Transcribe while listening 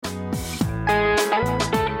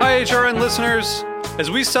HRN listeners.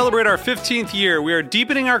 As we celebrate our 15th year, we are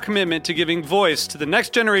deepening our commitment to giving voice to the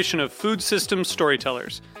next generation of food systems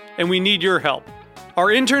storytellers, and we need your help. Our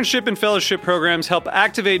internship and fellowship programs help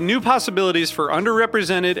activate new possibilities for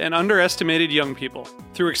underrepresented and underestimated young people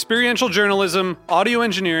through experiential journalism, audio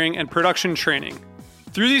engineering, and production training.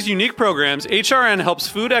 Through these unique programs, HRN helps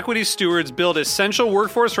food equity stewards build essential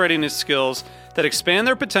workforce readiness skills that expand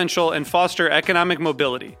their potential and foster economic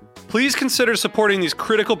mobility. Please consider supporting these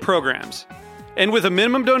critical programs. And with a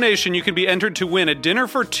minimum donation, you can be entered to win a dinner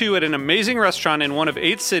for two at an amazing restaurant in one of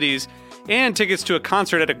 8 cities and tickets to a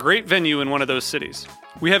concert at a great venue in one of those cities.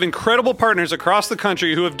 We have incredible partners across the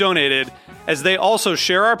country who have donated, as they also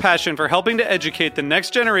share our passion for helping to educate the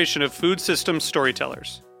next generation of food systems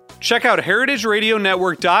storytellers. Check out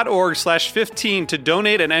heritageradionetwork.org/15 to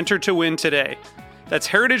donate and enter to win today. That's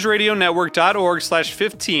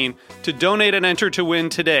heritageradionetwork.org/15 to donate and enter to win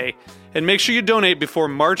today. And make sure you donate before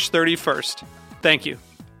March 31st. Thank you.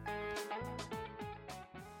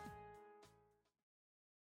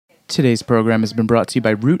 Today's program has been brought to you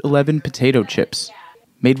by Route 11 Potato Chips.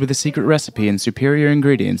 Made with a secret recipe and superior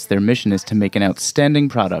ingredients, their mission is to make an outstanding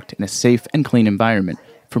product in a safe and clean environment.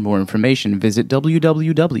 For more information, visit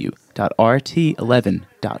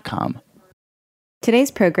www.rt11.com.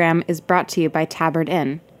 Today's program is brought to you by Tabard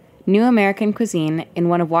Inn, new American cuisine in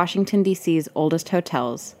one of Washington, D.C.'s oldest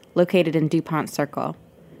hotels, located in DuPont Circle.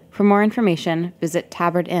 For more information, visit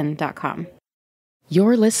tabardinn.com.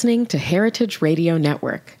 You're listening to Heritage Radio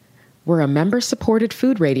Network. We're a member-supported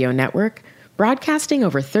food radio network broadcasting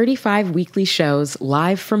over 35 weekly shows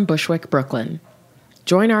live from Bushwick, Brooklyn.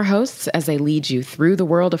 Join our hosts as they lead you through the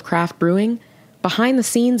world of craft brewing, behind the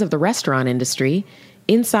scenes of the restaurant industry,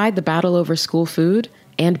 inside the battle over school food,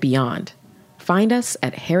 and beyond. Find us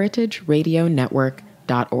at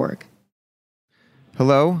heritageradionetwork.org.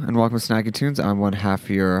 Hello, and welcome to Snacky Tunes. I'm one half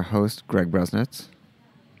your host, Greg Bresnitz.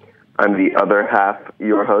 I'm the other half,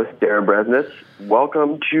 your host, Darren Bresnitz.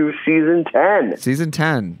 Welcome to Season 10. Season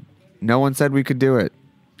 10. No one said we could do it.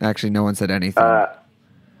 Actually, no one said anything.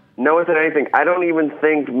 No one said anything. I don't even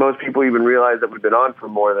think most people even realize that we've been on for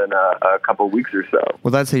more than a couple weeks or so.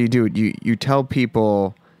 Well, that's how you do it. You tell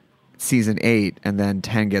people Season 8, and then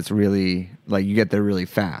 10 gets really, you get there really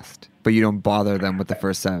fast. But you don't bother them with the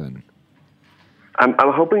first 7. I'm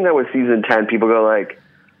hoping that with Season 10, people go like,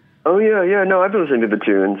 "Oh yeah, no, I've been listening to the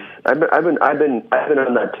tunes. I've been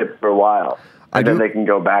on that tip for a while," and then they can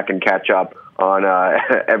go back and catch up on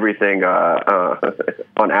everything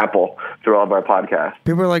on Apple through all of our podcasts.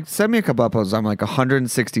 People are like, "Send me a couple episodes." I'm like,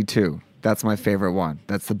 162. That's my favorite one.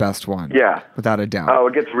 That's the best one. Yeah, without a doubt. Oh,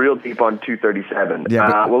 it gets real deep on 237.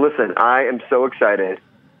 Yeah. Well, listen, I am so excited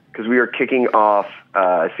because we are kicking off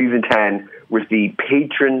Season 10 with the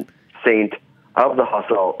patron saint of the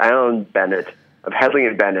hustle, Alan Bennett of Hedley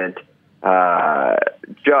and Bennett.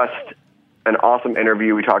 Just an awesome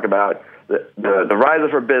interview. We talk about the rise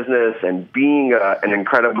of her business and being an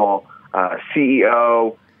incredible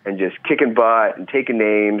CEO and just kicking butt and taking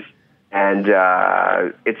names. And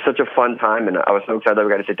it's such a fun time. And I was so excited that we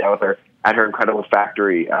got to sit down with her at her incredible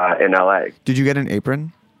factory in LA. Did you get an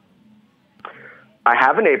apron? I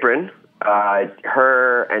have an apron.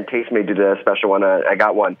 Her and Tastemade did a special one. I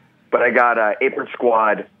got one. But I got an Apron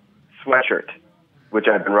Squad sweatshirt, which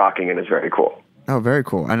I've been rocking, and it's very cool. Oh, very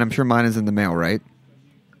cool. And I'm sure mine is in the mail, right?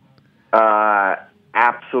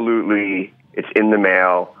 Absolutely. It's in the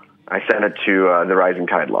mail. I sent it to the Rising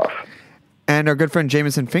Tide Love. And our good friend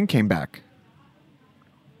Jameson Fink came back.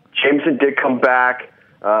 Jameson did come back.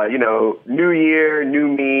 New year, new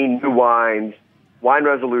me, new wines, wine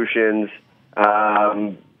resolutions.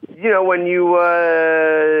 When you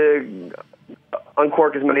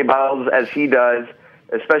uncork as many bottles as he does,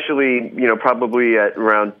 especially, probably at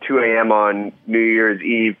around 2 a.m. on New Year's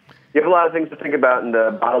Eve, you have a lot of things to think about in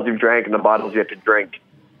the bottles you've drank and the bottles you have to drink.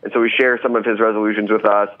 And so we share some of his resolutions with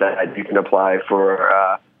us that you can apply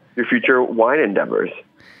for your future wine endeavors.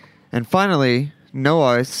 And finally, No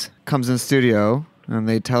Ice comes in studio, and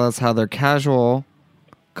they tell us how their casual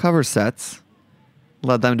cover sets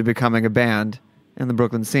led them to becoming a band in the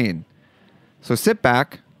Brooklyn scene. So sit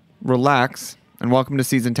back, relax, and welcome to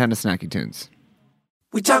Season 10 of Snacky Tunes.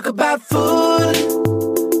 We talk about food,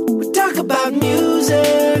 we talk about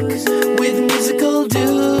music, with musical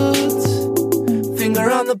dudes, finger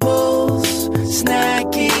on the pulse,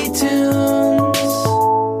 Snacky Tunes.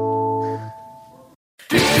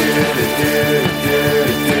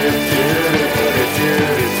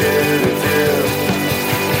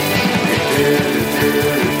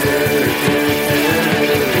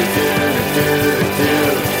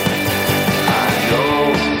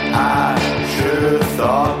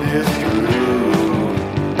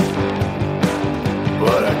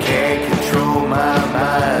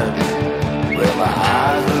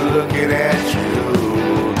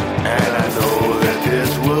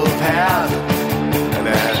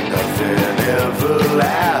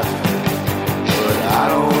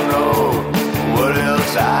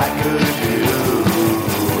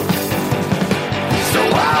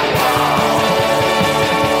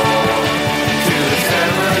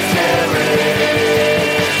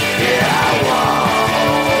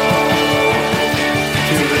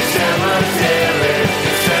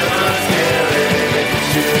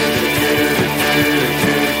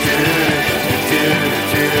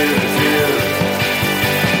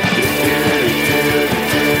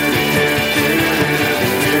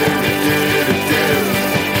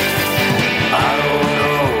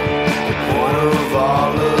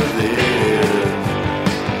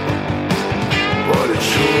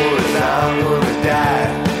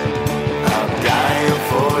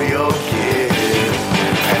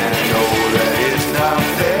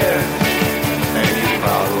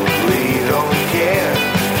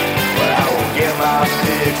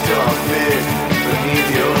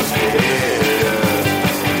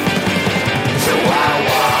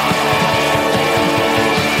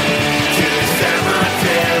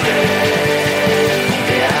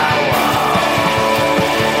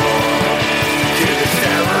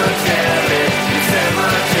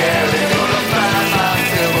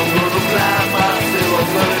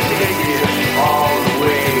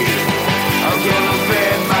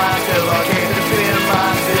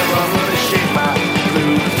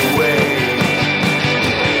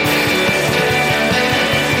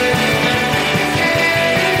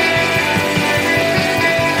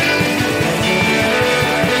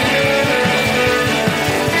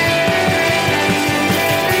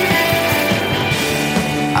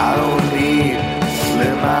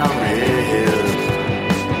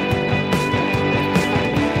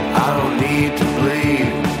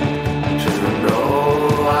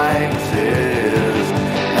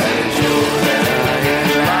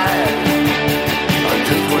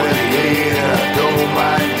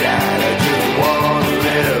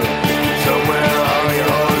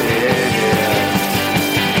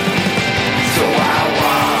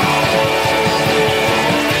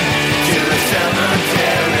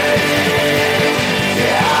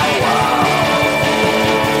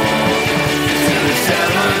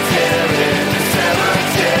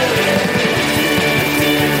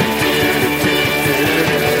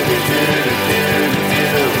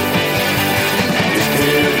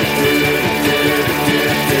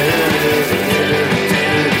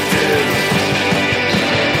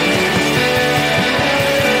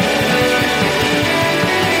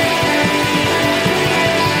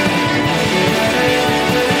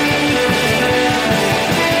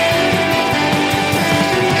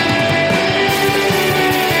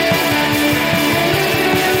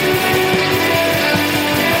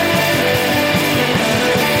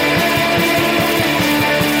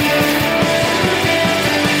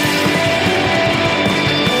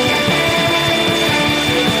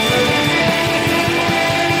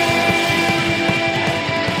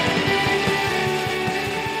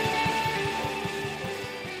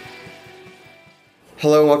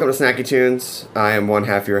 Hello and welcome to Snacky Tunes. I am one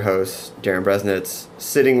half your host, Darren Bresnitz,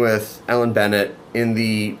 sitting with Ellen Bennett in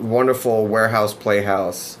the wonderful warehouse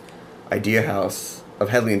playhouse, idea house of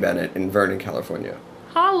Hedley and Bennett in Vernon, California.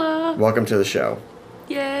 Holla! Welcome to the show.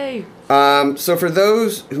 Yay! So for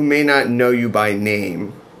those who may not know you by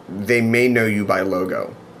name, they may know you by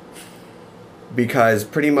logo. Because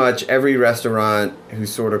pretty much every restaurant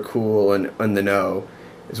who's sort of cool and in the know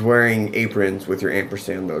is wearing aprons with your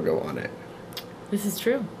ampersand logo on it. This is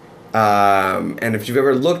true. And if you've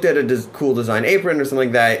ever looked at a cool design apron or something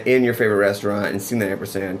like that in your favorite restaurant and seen the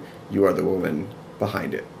ampersand, you are the woman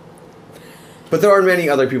behind it. But there are many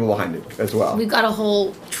other people behind it as well. We've got a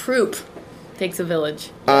whole troop. Takes a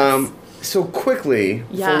village. So quickly,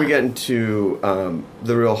 before we Yeah. get into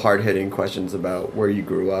the real hard-hitting questions about where you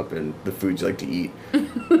grew up and the foods you like to eat,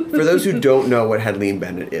 for those who don't know what Hedley and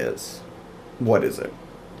Bennett is, what is it?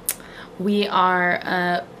 We are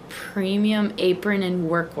a premium apron and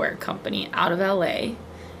workwear company out of LA,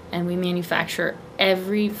 and we manufacture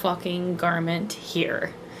every fucking garment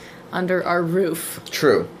here under our roof.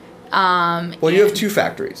 True. Well, you have two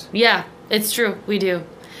factories. Yeah, it's true. We do.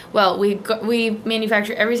 Well, we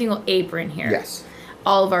manufacture every single apron here. Yes.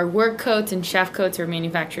 All of our work coats and chef coats are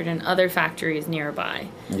manufactured in other factories nearby.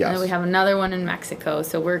 Yes. And then we have another one in Mexico,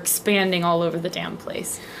 so we're expanding all over the damn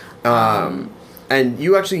place. And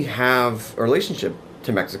you actually have a relationship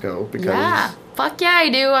to Mexico because... Yeah. Fuck yeah, I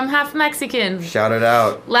do. I'm half Mexican. Shout it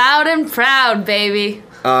out. Loud and proud, baby.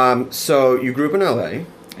 So you grew up in LA,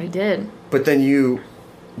 I did. but then you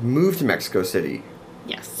moved to Mexico City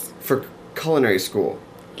Yes. for culinary school.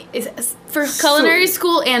 It's for culinary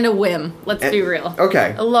school and a whim. Let's be real.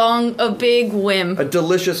 Okay. A big whim. A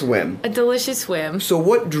delicious whim. A delicious whim. So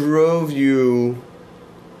what drove you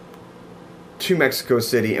to Mexico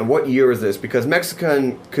City, and what year is this? Because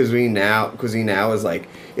Mexican cuisine now is like,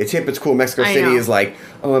 it's hip, it's cool. Mexico I City know. is like,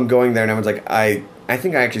 oh, I'm going there, and everyone's like, I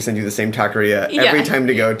think I actually send you the same taqueria every Yeah. time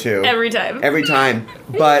to go to. Every time. Every time.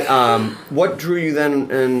 But what drew you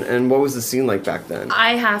then, and what was the scene like back then?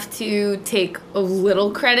 I have to take a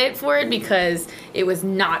little credit for it because it was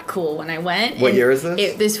not cool when I went. What And year is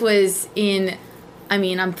this? This was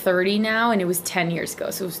I'm 30 now, and it was 10 years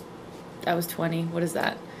ago. So I was 20. What is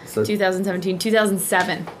that? So- 2017,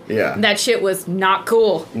 2007. Yeah. That shit was not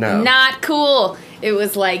cool. No. Not cool. It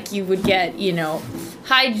was like you would get,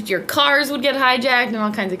 your cars would get hijacked and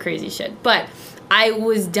all kinds of crazy shit. But I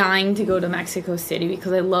was dying to go to Mexico City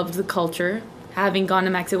because I loved the culture. Having gone to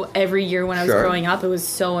Mexico every year when I was Sure. growing up, it was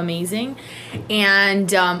so amazing.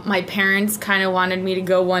 And my parents kind of wanted me to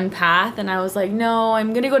go one path, and I was like, no,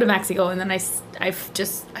 I'm going to go to Mexico. And then I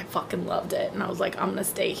fucking loved it. And I was like, I'm going to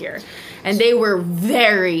stay here. And they were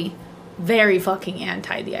very, very fucking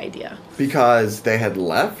anti the idea. Because they had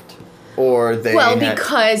left? Or they had...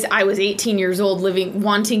 because I was 18 years old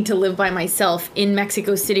wanting to live by myself in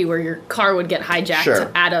Mexico City where your car would get hijacked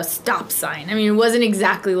Sure. at a stop sign. I mean, it wasn't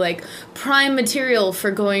exactly like prime material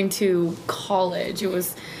for going to college. It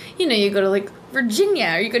was, you go to like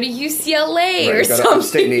Virginia or you go to UCLA or Right, go to something.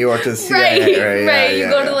 upstate New York to CIA. Right. You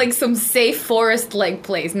go yeah. to like some safe forest-like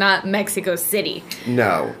place, not Mexico City.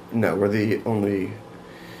 No, we're the only...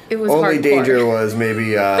 It was Only hardcore. danger was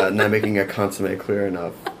maybe not making a consommé clear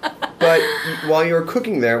enough. But while you were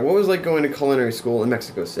cooking there, what was it like going to culinary school in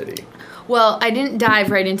Mexico City? Well, I didn't dive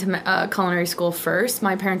right into culinary school first.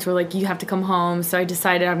 My parents were like, you have to come home. So I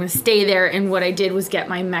decided I'm going to stay there. And what I did was get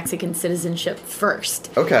my Mexican citizenship first.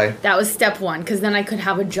 Okay. That was step one, because then I could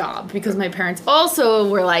have a job. Because my parents also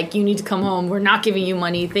were like, you need to come home. We're not giving you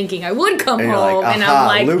money, thinking I would come And you're home. like, and aha, I'm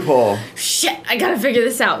like, loophole. shit, I got to figure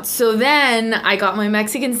this out. So then I got my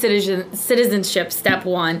Mexican citizenship, step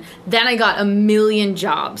one. Then I got a million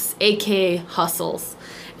jobs, a.k.a. hustles.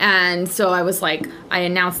 And so I was like, I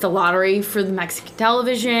announced a lottery for the Mexican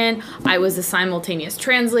television. I was a simultaneous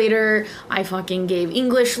translator. I fucking gave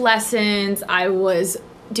English lessons. I was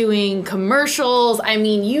doing commercials. I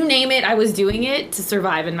mean, you name it, I was doing it to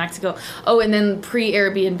survive in Mexico. Oh, and then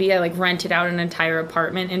pre-Airbnb, I like rented out an entire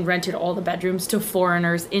apartment and rented all the bedrooms to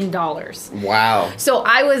foreigners in dollars. Wow. So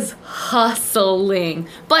I was hustling,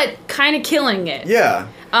 but kind of killing it. Yeah.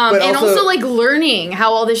 And also like learning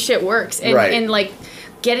how all this shit works. And, Right. and like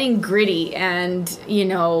getting gritty and,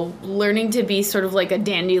 learning to be sort of like a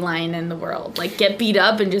dandelion in the world. Like get beat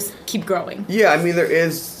up and just keep growing. Yeah, I mean, there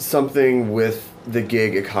is something with the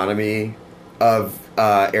gig economy of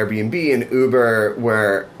Airbnb and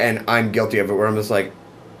Uber and I'm guilty of it, where I'm just like,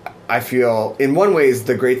 I feel, in one ways,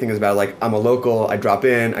 the great thing is about, like, I'm a local, I drop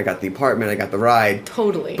in, I got the apartment, I got the ride.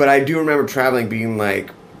 Totally. But I do remember traveling being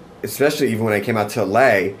like, especially even when I came out to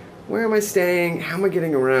LA, where am I staying? How am I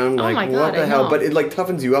getting around? Oh Like, my God, what the I hell? know. But it, like,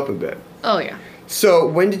 toughens you up a bit. Oh, yeah. So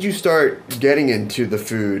when did you start getting into the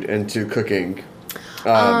food and to cooking?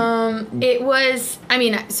 It was,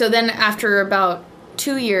 so then after about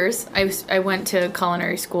 2 years, I went to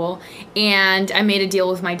culinary school, and I made a deal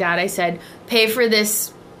with my dad. I said, pay for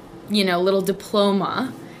this, little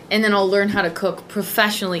diploma, and then I'll learn how to cook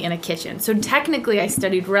professionally in a kitchen. So technically, I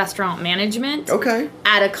studied restaurant management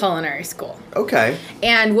at a culinary school. Okay.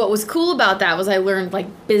 And what was cool about that was I learned,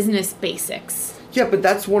 business basics. Yeah, but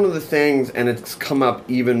that's one of the things, and it's come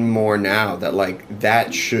up even more now, that,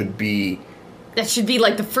 that should be... That should be,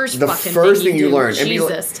 the first the fucking first thing you do. learn.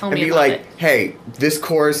 Jesus, tell me and be about like, it. hey, this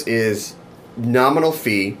course is nominal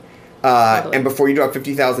fee, and before you drop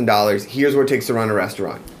 $50,000, here's what it takes to run a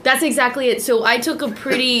restaurant. That's exactly it. So I took a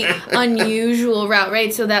pretty unusual route,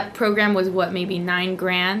 right? So that program was, maybe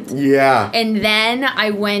 $9,000? Yeah. And then I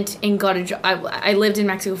went and got a job. I lived in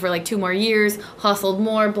Mexico for 2 more years, hustled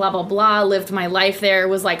more, blah, blah, blah, lived my life there,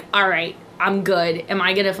 was like, all right, I'm good. Am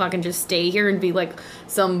I gonna fucking just stay here and be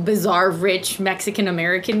some bizarre rich Mexican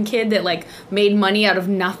American kid that made money out of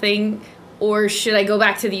nothing? Or should I go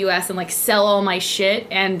back to the US and sell all my shit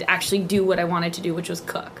and actually do what I wanted to do, which was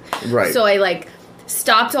cook? Right. So I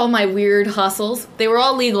stopped all my weird hustles. They were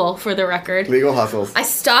all legal, for the record. Legal hustles. I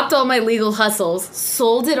stopped all my legal hustles,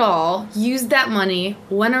 sold it all, used that money,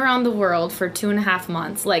 went around the world for 2.5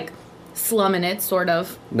 months, slumming it, sort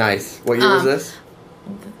of. Nice. What year was this?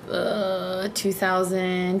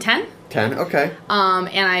 2010. 10, okay. And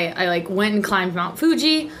I went and climbed Mount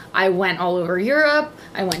Fuji. I went all over Europe.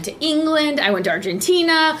 I went to England. I went to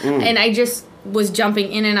Argentina. And I just was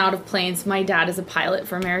jumping in and out of planes. My dad is a pilot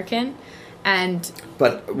for American.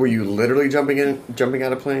 But were you literally jumping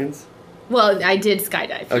out of planes? Well, I did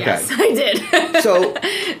skydive. Okay. Yes, I did. So,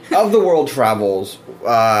 of the world travels,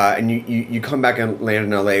 and you come back and land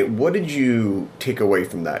in LA, what did you take away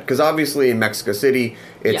from that? Because obviously in Mexico City,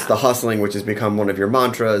 it's the hustling, which has become one of your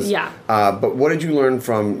mantras. Yeah. But what did you learn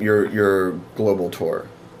from your global tour?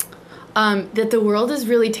 That the world is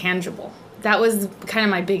really tangible. That was kind of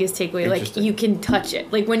my biggest takeaway. You can touch it.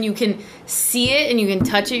 When you can see it and you can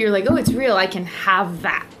touch it, you're like, oh, it's real. I can have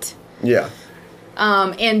that. Yeah.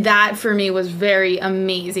 And that for me was very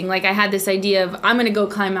amazing. I had this idea of, I'm going to go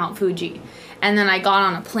climb Mount Fuji. And then I got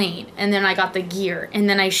on a plane. And then I got the gear. And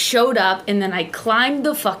then I showed up. And then I climbed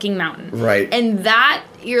the fucking mountain. Right. And that,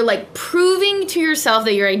 you're proving to yourself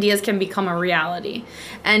that your ideas can become a reality.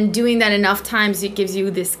 And doing that enough times, it gives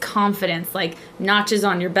you this confidence, notches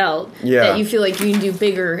on your belt. Yeah. That you feel like you can do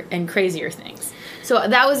bigger and crazier things. So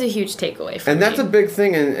that was a huge takeaway for me. And that's a big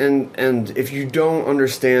thing, and if you don't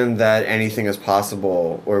understand that anything is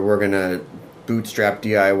possible, or we're going to bootstrap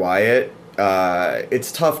DIY it,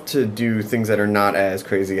 it's tough to do things that are not as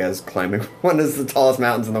crazy as climbing one of the tallest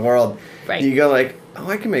mountains in the world. Right. You go oh,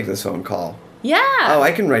 I can make this phone call. Yeah. Oh,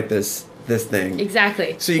 I can write this thing.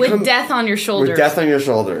 Exactly. So with death on your shoulders. With death on your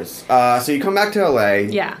shoulders. So you come back to LA.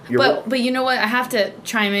 Yeah. But you know what? I have to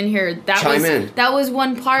chime in here. That was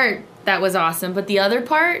one part that was awesome. But the other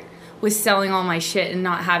part was selling all my shit and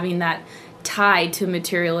not having that tied to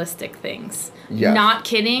materialistic things. Yeah. Not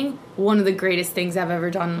kidding. One of the greatest things I've ever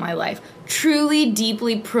done in my life. Truly,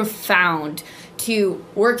 deeply profound to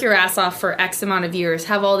work your ass off for X amount of years,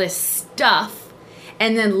 have all this stuff,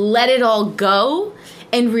 and then let it all go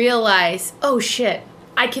and realize, oh shit,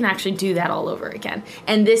 I can actually do that all over again.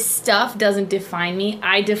 And this stuff doesn't define me.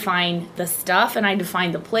 I define the stuff, and I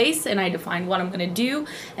define the place, and I define what I'm going to do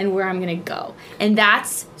and where I'm going to go. And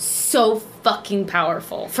that's so fucking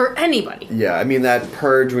powerful for anybody. Yeah, that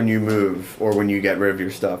purge when you move or when you get rid of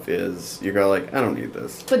your stuff is, you go I don't need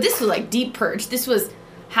this. But this was deep purge. This was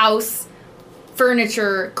house,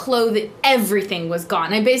 furniture, clothing, everything was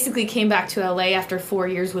gone. I basically came back to LA after 4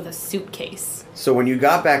 years with a suitcase. So when you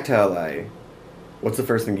got back to LA, what's the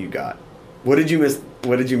first thing you got? What did you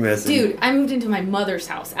miss? Dude, I moved into my mother's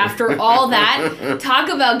house. After all that, talk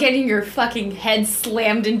about getting your fucking head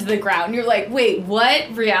slammed into the ground. You're like, wait, what?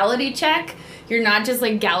 Reality check? You're not just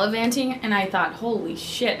gallivanting? And I thought, holy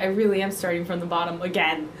shit, I really am starting from the bottom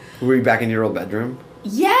again. Were you back in your old bedroom?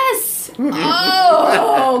 Yes!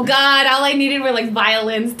 Oh, God. All I needed were,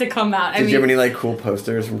 violins to come out. Did you have any, cool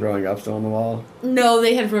posters from growing up still on the wall? No,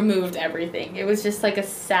 they had removed everything. It was just, a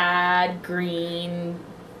sad green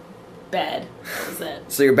bed. That was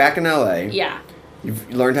it. So you're back in LA. Yeah.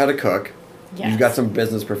 You've learned how to cook. Yes. You've got some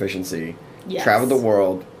business proficiency. Yes. Traveled the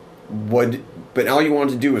world. But all you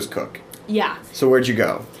wanted to do was cook. Yeah. So where'd you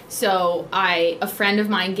go? So a friend of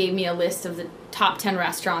mine gave me a list of the top 10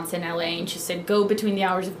 restaurants in LA, and she said, go between the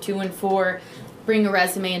hours of 2 and 4, bring a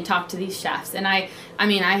resume and talk to these chefs. And I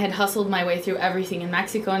mean, I had hustled my way through everything in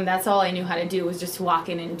Mexico, and that's all I knew how to do was just walk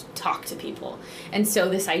in and talk to people. And so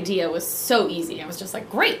this idea was so easy. I was just like,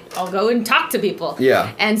 great, I'll go and talk to people.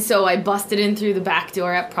 Yeah. And so I busted in through the back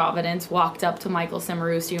door at Providence, walked up to Michael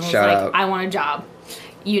Cimarusi and was Shout like, out. I want a job.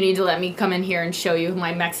 You need to let me come in here and show you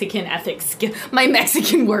my Mexican my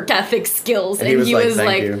Mexican work ethic skills. And he was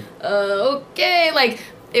like, "Thank you." Okay, like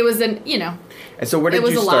it was an, you know. And so where did it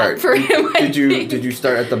was you a start? lot for him. Did you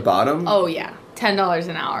start at the bottom? Oh yeah, $10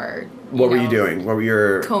 an hour. What were you doing? What were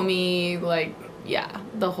your Comey, like, yeah,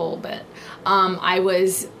 the whole bit. I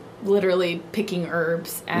was literally picking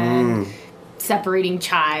herbs and separating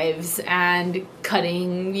chives and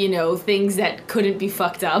cutting, you know, things that couldn't be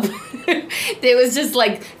fucked up. It was just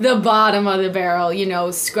like the bottom of the barrel, you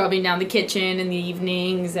know, scrubbing down the kitchen in the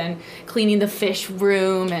evenings and cleaning the fish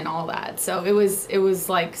room and all that. So it was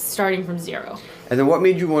like starting from zero. And then what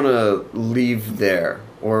made you want to leave there?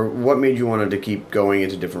 Or what made you want to keep going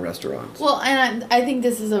into different restaurants? Well, and I think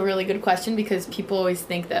this is a really good question because people always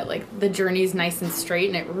think that, like, the journey is nice and straight,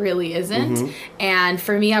 and it really isn't. Mm-hmm. And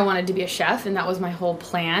for me, I wanted to be a chef, and that was my whole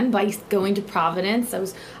plan. By going to Providence,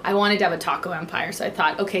 I wanted to have a taco empire. So I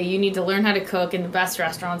thought, okay, you need to learn how to cook in the best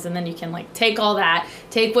restaurants, and then you can, like, take all that,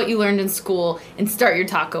 take what you learned in school, and start your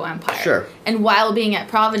taco empire. Sure. And while being at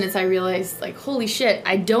Providence, I realized, like, holy shit,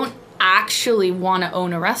 I don't actually want to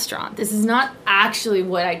own a restaurant. This is not actually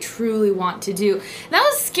what I truly want to do. And that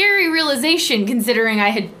was a scary realization considering I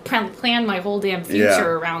had planned my whole damn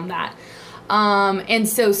future around that. And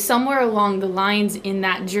so somewhere along the lines in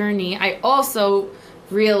that journey, I also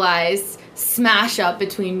realized smash up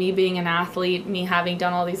between me being an athlete, me having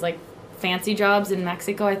done all these like fancy jobs in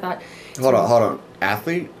Mexico. I thought, Hold on.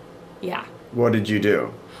 Athlete? Yeah. What did you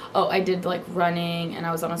do? Oh, I did like running and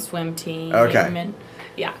I was on a swim team. Okay. And,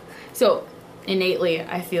 yeah. So innately,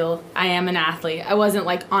 I feel I am an athlete. I wasn't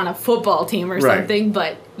like on a football team or something,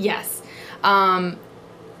 but yes. And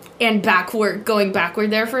going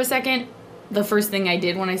backward there for a second, the first thing I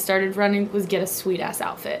did when I started running was get a sweet ass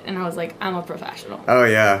outfit, and I was like, I'm a professional. Oh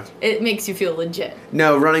yeah. It makes you feel legit.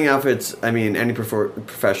 No, running outfits. I mean, any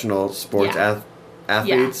professional sports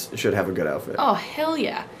athletes should have a good outfit. Oh hell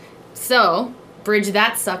yeah! So bridge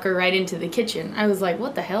that sucker right into the kitchen. I was like,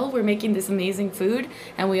 what the hell? We're making this amazing food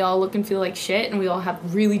and we all look and feel like shit and we all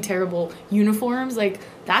have really terrible uniforms. Like,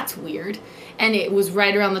 that's weird. And it was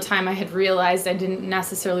right around the time I had realized I didn't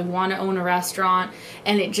necessarily want to own a restaurant,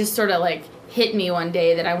 and it just sort of like hit me one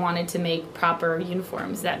day that I wanted to make proper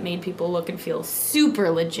uniforms that made people look and feel super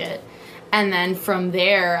legit. And then from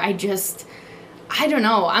there, I don't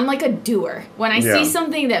know. I'm like a doer. When I see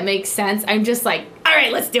something that makes sense, I'm just like, all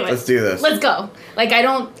right, let's do it. Let's do this. Let's go. Like, I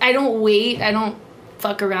don't wait. I don't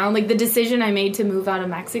fuck around. Like, the decision I made to move out of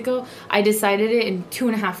Mexico, I decided it, and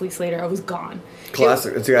 2.5 weeks later, I was gone.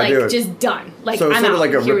 Classic. It's gotta do it. Just done. Like, so it's I'm sort of out.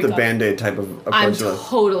 like a Here rip we the go. Band-Aid type of approach. I'm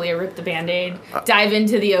totally a rip the Band-Aid. Dive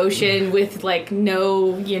into the ocean with, like,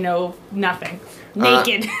 no, nothing.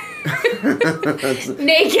 Naked.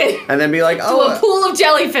 Naked. And then be like, to a pool of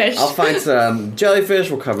jellyfish. I'll find some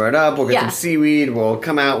jellyfish. We'll cover it up. We'll get some seaweed. We'll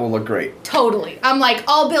come out. We'll look great. Totally. I'm like,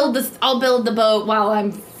 I'll build the boat while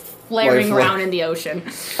I'm flaring around in the ocean.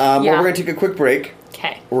 Well, we're gonna take a quick break.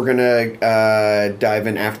 Okay. We're gonna dive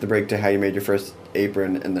in after the break to how you made your first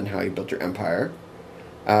apron and then how you built your empire.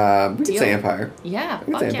 We could say empire. Yeah.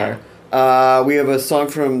 We could say empire. We have a song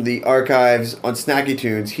from the archives on Snacky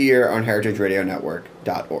Tunes here on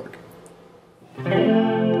heritageradionetwork.org.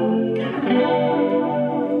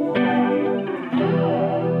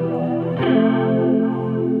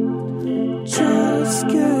 Just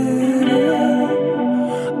get in,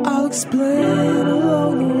 I'll explain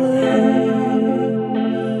along the way.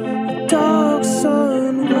 Dark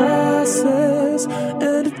sunglasses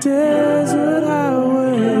and a desert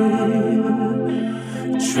highway.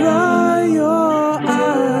 Dry your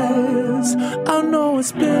eyes, I know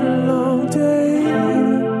it's been a long day.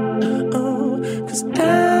 'Cause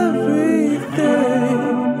everything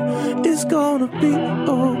is gonna be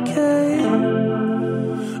okay.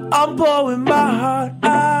 I'm pouring my heart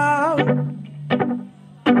out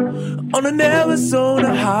on an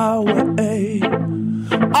Arizona highway.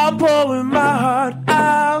 I'm pouring my heart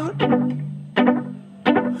out, and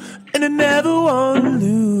I never wanna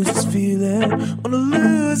lose this feeling. Wanna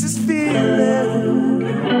lose this feeling.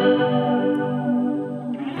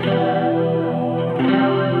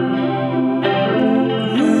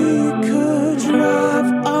 We could drive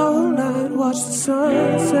all night, watch the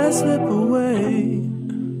sunset slip away.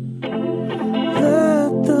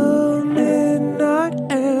 Let the midnight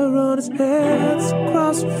air run its hands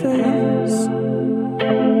across your face.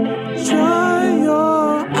 Dry your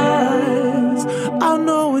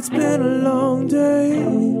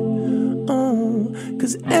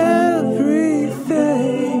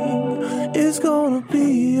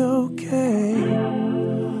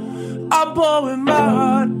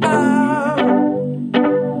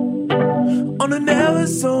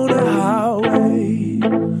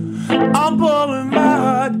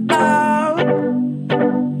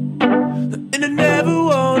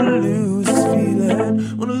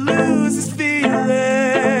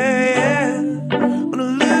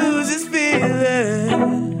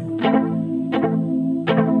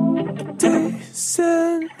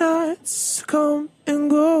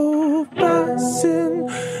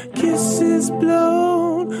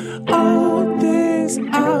All things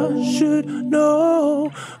I should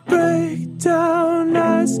know. Break down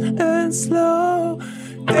nice and slow.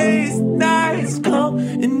 Days, nights come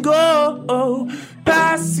and go.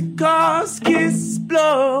 Past cars, kisses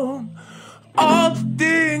blown. All the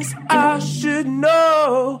things I should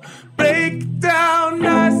know. Break down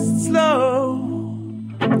nice and slow.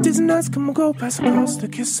 Days and nights come and go. Past cars, the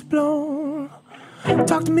kisses blown.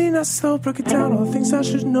 Talk to me not slow. Break it down. All the things I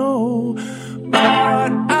should know. But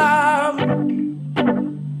I'm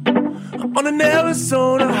on an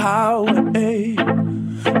Arizona highway.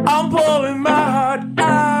 I'm pouring my heart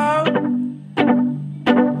out, and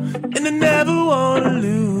I never wanna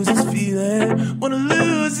lose this feeling. Wanna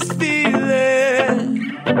lose this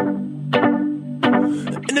feeling,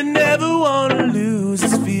 and I never wanna lose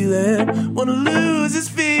this feeling. Wanna lose this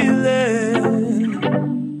feeling,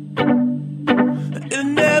 and I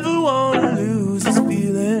never wanna lose this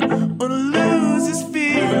feeling. Wanna lose this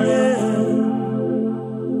feeling.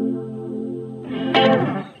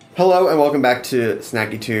 Hello and welcome back to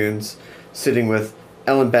Snacky Tunes, sitting with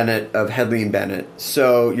Ellen Bennett of Hedley and Bennett.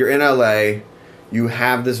 So you're in LA, you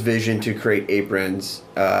have this vision to create aprons,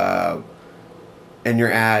 and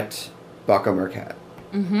you're at Bucco Mercat.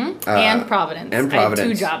 Mm-hmm. And Providence. And Providence. I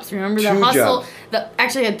had 2 jobs. Remember the Two hustle? jobs.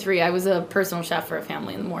 Actually, I had 3. I was a personal chef for a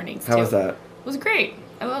family in the mornings. How too. was that? It was great.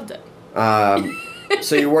 I loved it.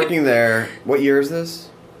 So you're working there. What year is this?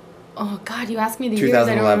 Oh, God, you asked me the years. I don't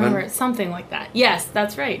 2011? remember. Something like that. Yes,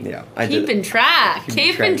 that's right. Yeah. Keeping track.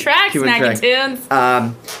 Keeping track, Snacky Tunes.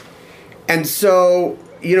 And so,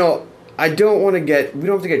 you know, we don't have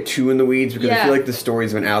to get too in the weeds because I feel like the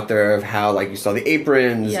story's been out there of how, like, you saw the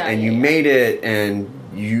aprons and you made it and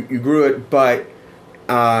you grew it. But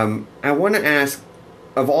I want to ask,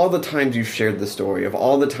 of all the times you've shared the story, of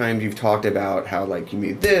all the times you've talked about how, like, you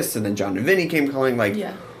made this and then John and Vinny came calling, like,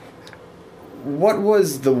 what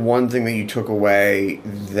was the one thing that you took away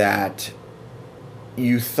that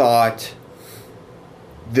you thought,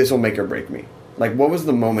 this will make or break me? Like, what was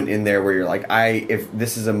the moment in there where you're like, if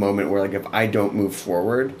this is a moment where, like, if I don't move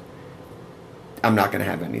forward, I'm not going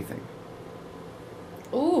to have anything?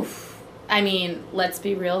 Oof. I mean, let's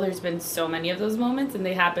be real. There's been so many of those moments, and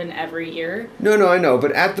they happen every year. No, I know.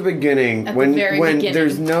 But at the beginning, when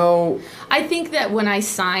there's no... I think that when I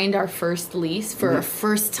signed our first lease for our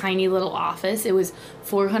first tiny little office, it was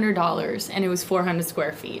 $400, and it was 400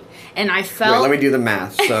 square feet. And I felt... Wait, let me do the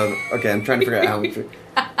math. So, okay, I'm trying to figure out how much...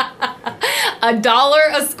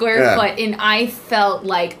 $1 a square foot, and I felt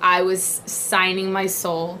like I was signing my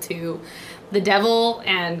soul to the devil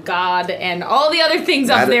and God and all the other things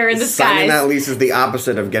up there in the skies. Signing that lease is the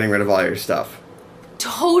opposite of getting rid of all your stuff.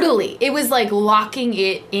 Totally. It was like locking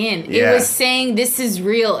it in. Yeah. It was saying, this is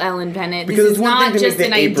real, Ellen Bennett. Because this it's is one not thing to just make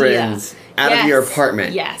the an aprons idea. out of your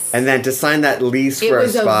apartment. Yes. And then to sign that lease for a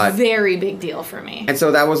spot. It was a very big deal for me. And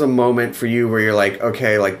so that was a moment for you where you're like,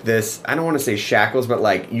 okay, like this, I don't want to say shackles, but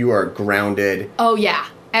like you are grounded. Oh, yeah.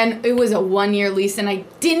 And it was a 1-year lease, and I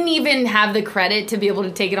didn't even have the credit to be able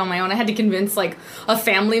to take it on my own. I had to convince, like, a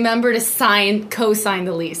family member to co-sign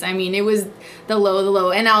the lease. I mean, it was the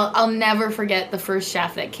low. And I'll never forget the first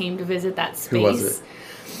chef that came to visit that space. Who was it?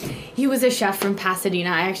 He was a chef from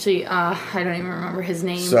Pasadena. I actually, I don't even remember his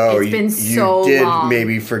name. So it's been so you did long.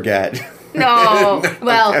 maybe forget. No.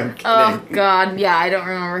 Well, I'm kidding. oh, God. Yeah, I don't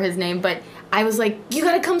remember his name. But I was like, you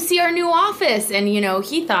got to come see our new office. And, you know,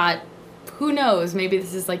 he thought... Who knows? Maybe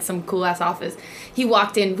this is like some cool ass office. He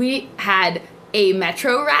walked in. We had a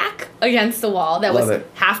Metro rack against the wall that was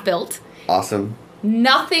half built. Awesome.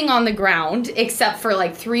 Nothing on the ground except for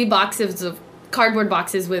like 3 boxes of cardboard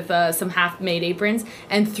boxes with some half-made aprons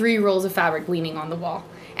and 3 rolls of fabric leaning on the wall.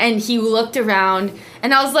 And he looked around,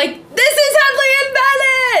 and I was like, "This is Hedley and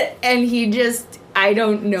Bennett!" And he just. I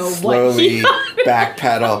don't know slowly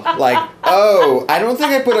backpedal. Like, oh, I don't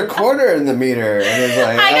think I put a quarter in the meter. And it's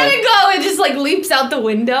like, I gotta go. It just like leaps out the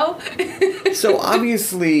window. So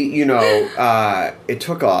obviously, you know, it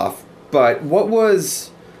took off. But what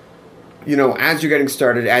was, you know, as you're getting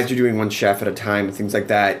started, as you're doing one chef at a time and things like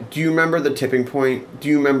that, do you remember the tipping point? Do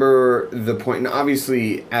you remember the point? And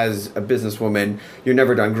obviously, as a businesswoman, you're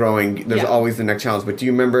never done growing. There's always the next challenge. But do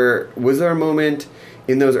you remember, was there a moment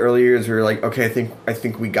in those early years where you're like, okay, I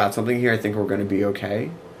think we got something here. I think we're going to be okay?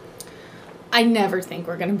 I never think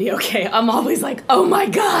we're going to be okay. I'm always like, oh my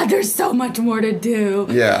God, there's so much more to do.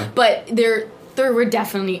 Yeah. But there were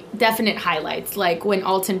definite highlights. Like when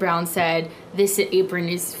Alton Brown said, this apron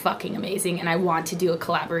is fucking amazing and I want to do a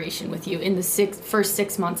collaboration with you in the first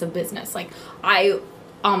 6 months of business. Like I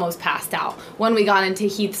almost passed out. When we got into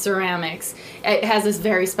Heath Ceramics, it has this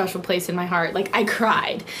very special place in my heart. Like, I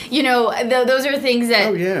cried. You know, those are things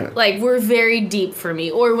that, like, were very deep for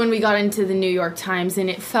me. Or when we got into the New York Times, and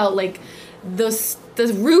it felt like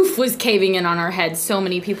the roof was caving in on our heads. So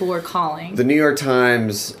many people were calling. The New York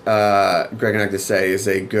Times, Greg and I like to say, is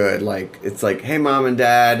a good, like, it's like, hey, Mom and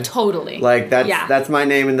Dad. Totally. Like, that's my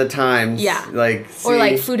name in the Times. Yeah. Like, see? Or,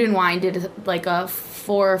 like, Food and Wine did, like, a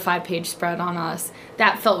 4 or 5 page spread on us.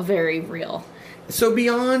 That felt very real. So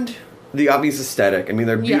beyond the obvious aesthetic, I mean,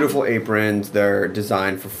 they're beautiful aprons. They're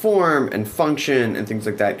designed for form and function and things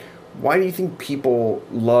like that. Why do you think people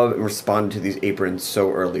love and respond to these aprons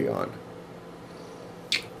so early on?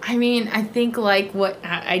 I mean, I think like what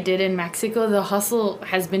I did in Mexico, the hustle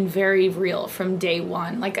has been very real from day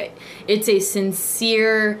one. Like, it's a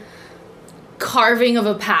sincere carving of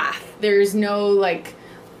a path. There's no, like,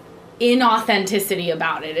 inauthenticity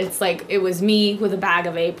about it. It's like, it was me with a bag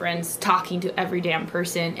of aprons talking to every damn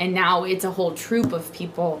person, and now it's a whole troop of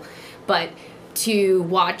people. But to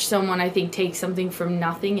watch someone, I think, take something from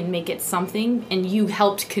nothing and make it something, and you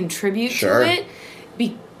helped contribute to it,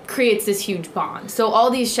 creates this huge bond. So all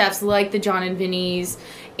these chefs, like the John and Vinny's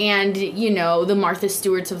and, you know, the Martha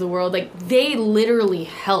Stewarts of the world, like, they literally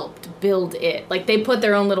helped build it. Like, they put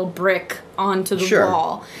their own little brick onto the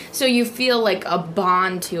wall. So you feel like a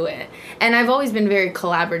bond to it. And I've always been very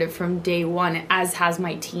collaborative from day one, as has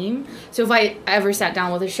my team. So if I ever sat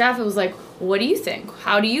down with a chef, it was like, what do you think?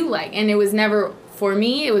 How do you like? And it was never for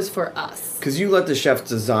me, it was for us. Because you let the chefs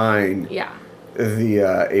design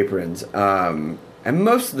the aprons. And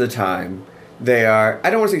most of the time, they are,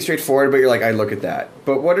 I don't want to say straightforward, but you're like, I look at that.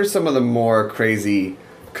 But what are some of the more crazy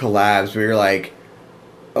collabs where you're like,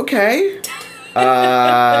 okay, we'll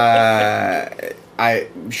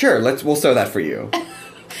sew that for you.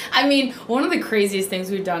 I mean, one of the craziest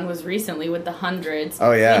things we've done was recently with the hundreds.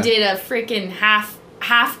 Oh, yeah. We did a freaking half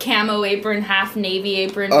camo apron, half navy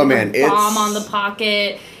apron. Oh, with man, a bomb on the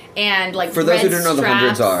pocket. And, like, for those who don't know, the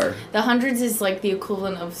hundreds are. The hundreds is, like, the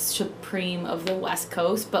equivalent of Supreme of the West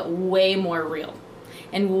Coast, but way more real.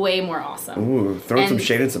 And way more awesome. Ooh, throwing some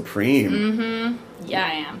shade at Supreme. Mm-hmm. Yeah,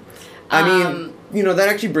 I am. I mean, you know, that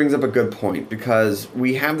actually brings up a good point, because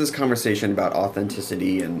we have this conversation about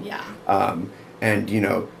authenticity and, you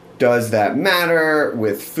know, does that matter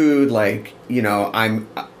with food? Like, you know, I'm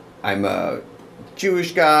a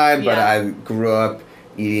Jewish guy, but I grew up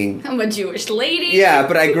eating... I'm a Jewish lady. Yeah,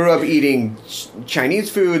 but I grew up eating Chinese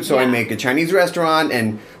food, so I make a Chinese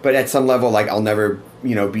restaurant, but at some level, like, I'll never,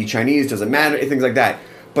 you know, be Chinese, doesn't matter, things like that.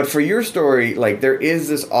 But for your story, like, there is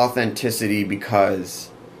this authenticity because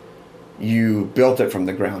you built it from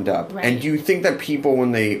the ground up. Right. And do you think that people,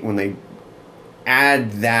 when they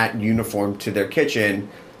add that uniform to their kitchen,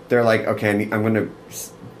 they're like, okay, I'm going to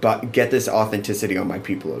get this authenticity on my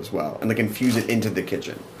people as well, and like infuse it into the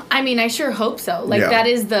kitchen? I mean, I sure hope so. Like, that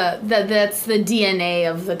is that's the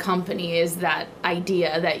DNA of the company, is that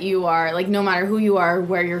idea that you are, like, no matter who you are,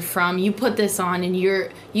 where you're from, you put this on and you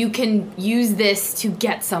can use this to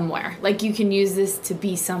get somewhere. Like, you can use this to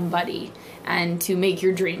be somebody and to make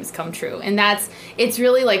your dreams come true. And it's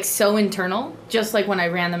really, like, so internal. Just like when I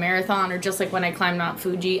ran the marathon, or just like when I climbed Mount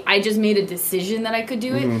Fuji, I just made a decision that I could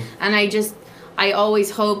do it. And I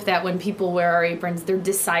always hope that when people wear our aprons, they're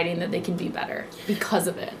deciding that they can be better because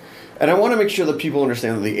of it. And I want to make sure that people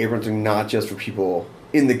understand that the aprons are not just for people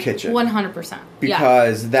in the kitchen. 100%.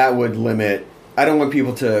 Because that would limit... I don't want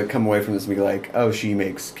people to come away from this and be like, oh, she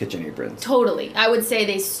makes kitchen aprons. Totally. I would say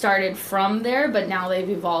they started from there, but now they've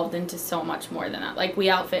evolved into so much more than that. Like, we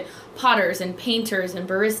outfit potters and painters and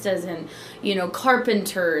baristas and, you know,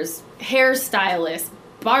 carpenters, hairstylists,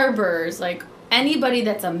 barbers, like, anybody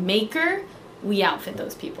that's a maker... we outfit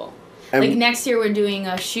those people. And like, next year we're doing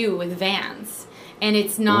a shoe with Vans. And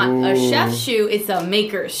it's not a chef's shoe, it's a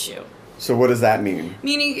maker's shoe. So what does that mean?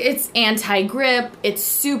 Meaning it's anti-grip, it's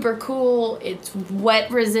super cool, it's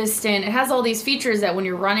wet resistant. It has all these features that when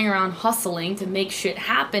you're running around hustling to make shit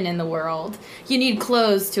happen in the world, you need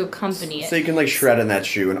clothes to accompany it. So you can, like, shred in that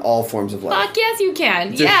shoe in all forms of life. Fuck yes, you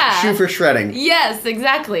can. Just shoe for shredding. Yes,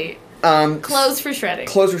 exactly. Clothes for shredding.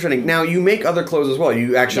 Clothes for shredding. Now, you make other clothes as well.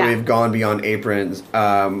 You actually have gone beyond aprons.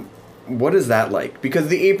 What is that like? Because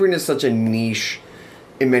the apron is such a niche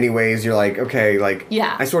in many ways. You're like, okay, like,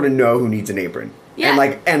 I sort of know who needs an apron.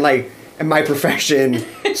 Yeah. And my profession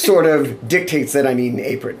sort of dictates that I need an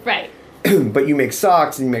apron. Right. But you make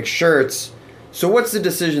socks and you make shirts. So what's the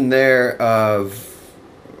decision there of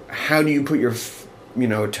how do you put your,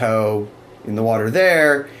 toe in the water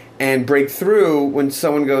there and break through when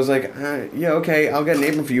someone goes like, okay, I'll get an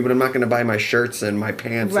apron for you, but I'm not going to buy my shirts and my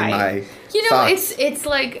pants and my socks. It's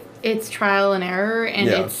like, it's trial and error, and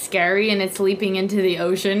Yeah. it's scary, and it's leaping into the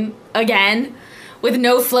ocean again with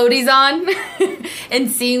no floaties on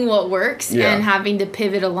and seeing what works and having to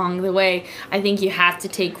pivot along the way. I think you have to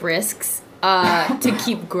take risks to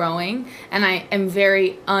keep growing, and I am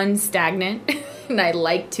very unstagnant. And I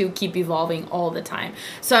like to keep evolving all the time.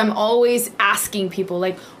 So I'm always asking people,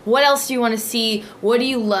 like, what else do you want to see? What do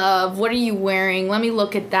you love? What are you wearing? Let me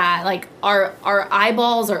look at that. Like, our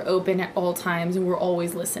eyeballs are open at all times, and we're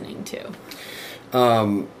always listening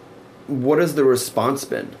to. What has the response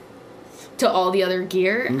been? To all the other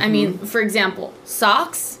gear. I mean, for example,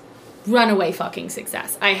 socks, runaway fucking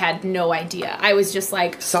success. I had no idea. I was just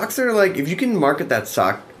like... Socks are like, if you can market that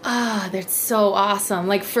sock... they're so awesome.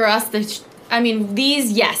 Like, for us,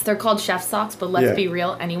 these, yes, they're called chef socks, but let's be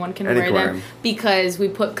real, anyone can wear them because we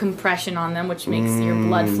put compression on them, which makes your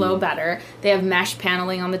blood flow better. They have mesh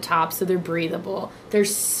paneling on the top, so they're breathable. They're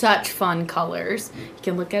such fun colors. You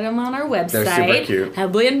can look at them on our website. They're super cute.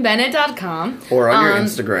 HedleyandBennett.com. Or on your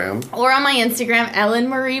Instagram. Or on my Instagram, Ellen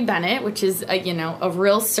Marie Bennett, which is, a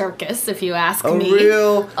real circus, if you ask me. A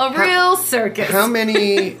real circus. How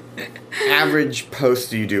many average posts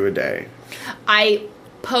do you do a day? I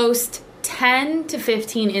post 10 to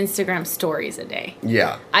 15 Instagram stories a day.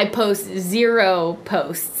 Yeah. I post 0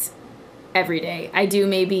 posts every day. I do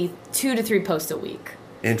maybe 2 to 3 posts a week.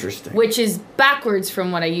 Interesting. Which is backwards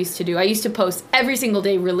from what I used to do. I used to post every single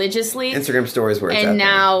day religiously. Instagram stories where it's at. And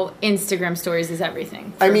now Instagram stories is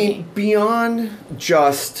everything. I mean, beyond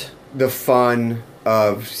just the fun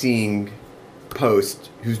of seeing post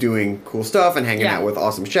who's doing cool stuff and hanging out with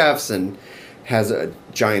awesome chefs and has a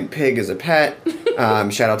giant pig as a pet.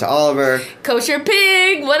 Shout out to Oliver. Kosher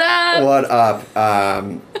pig, what up? What up?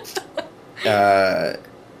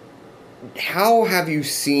 How have you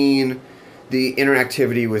seen the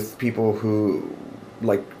interactivity with people who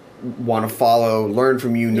like want to follow, learn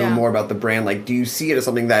from you, know more about the brand? Like, do you see it as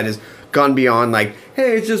something that has gone beyond like,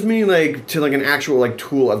 hey, it's just me, like, to like an actual like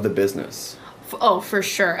tool of the business? Oh, for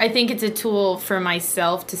sure. I think it's a tool for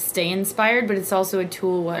myself to stay inspired, but it's also a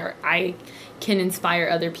tool where I can inspire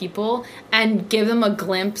other people and give them a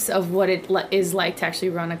glimpse of what it is like to actually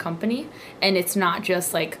run a company. And it's not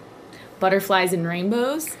just like butterflies and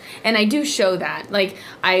rainbows. And I do show that. Like,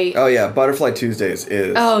 Oh, yeah. Butterfly Tuesdays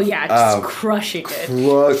is... Oh, yeah. Just crushing it.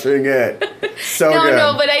 Crushing it. So good.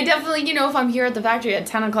 No, but I definitely, if I'm here at the factory at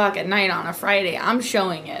 10 o'clock at night on a Friday, I'm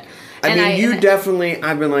showing it. I've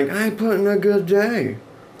been like, I put in a good day.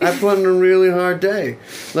 I put in a really hard day.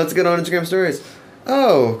 Let's get on Instagram stories.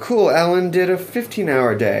 Oh, cool. Ellen did a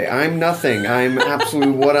 15-hour day. I'm nothing. I'm I'm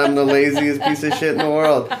the laziest piece of shit in the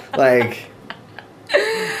world. Like...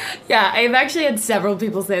 Yeah, I've actually had several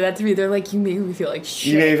people say that to me. They're like, you made me feel like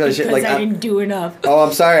shit. You made me feel like shit. Like, I didn't do enough. Oh,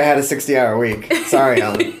 I'm sorry I had a 60-hour week. Sorry,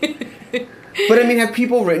 Ellen. But, I mean, have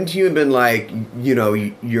people written to you and been like,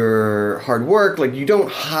 your hard work, like, you don't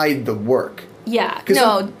hide the work. Yeah,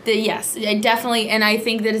 yes, I definitely, and I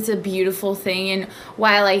think that it's a beautiful thing, and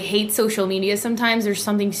while I hate social media sometimes, there's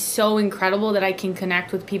something so incredible that I can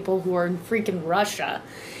connect with people who are in freaking Russia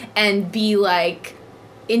and be like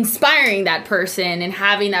inspiring that person and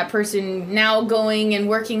having that person now going and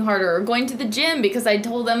working harder or going to the gym because I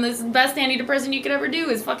told them this is the best antidepressant you could ever do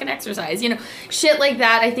is fucking exercise. Shit like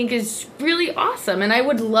that I think is really awesome, and I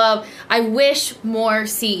wish more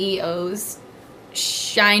CEOs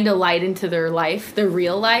shined a light into their life, their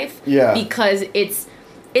real life. Yeah. Because it's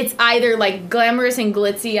either like glamorous and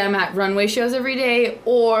glitzy, I'm at runway shows every day,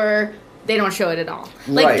 or they don't show it at all.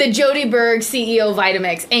 Like the Jody Berg CEO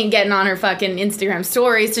Vitamix ain't getting on her fucking Instagram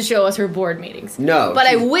stories to show us her board meetings. No. But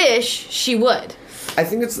I wish she would. I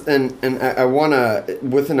think it's, and I want to,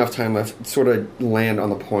 with enough time left, sort of land on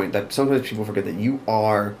the point that sometimes people forget that you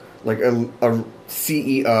are like a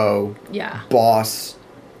CEO, boss,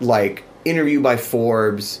 like, interviewed by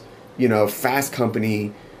Forbes, Fast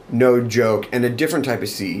Company, no joke, and a different type of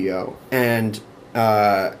CEO. And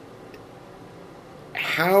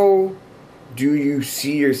how do you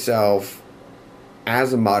see yourself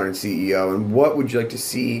as a modern CEO, and what would you like to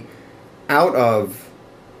see out of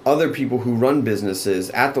other people who run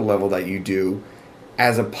businesses at the level that you do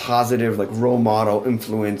as a positive, like, role model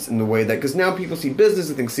influence in the way that, because now people see business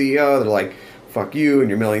and think CEO, they're like, fuck you and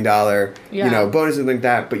your $1 million, bonus and like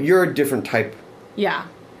that. But you're a different type. Yeah.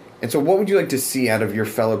 And so what would you like to see out of your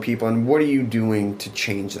fellow people, and what are you doing to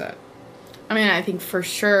change that? I mean, I think for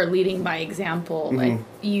sure leading by example. Like,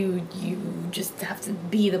 you just have to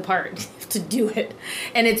be the part to do it.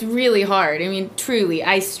 And it's really hard. I mean, truly,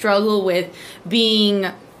 I struggle with being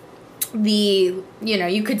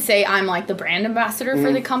you could say I'm like the brand ambassador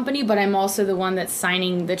for the company, but I'm also the one that's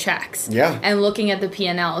signing the checks. Yeah. And looking at the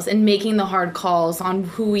P&Ls and making the hard calls on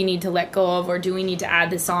who we need to let go of, or do we need to add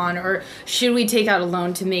this on, or should we take out a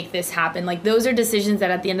loan to make this happen? Like, those are decisions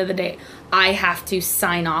that at the end of the day, I have to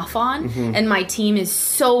sign off on. And my team is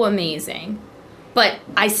so amazing, but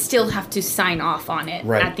I still have to sign off on it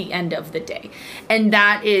at the end of the day. And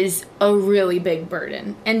that is a really big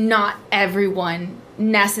burden. And not everyone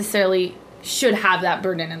necessarily should have that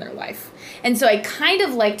burden in their life. And so I kind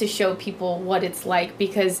of like to show people what it's like,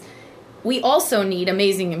 because we also need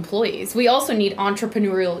amazing employees. We also need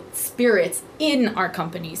entrepreneurial spirits in our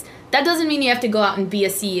companies. That doesn't mean you have to go out and be a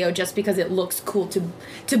CEO just because it looks cool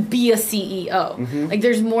to be a CEO. Like,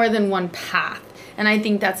 there's more than one path. And I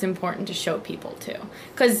think that's important to show people too.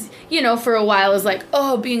 Because, for a while it's like,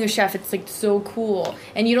 oh, being a chef, it's like so cool.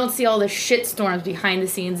 And you don't see all the shit storms behind the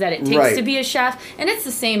scenes that it takes to be a chef. And it's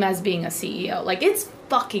the same as being a CEO. Like, it's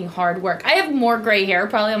fucking hard work. I have more gray hair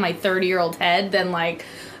probably on my 30-year-old head than like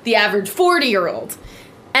the average 40-year-old.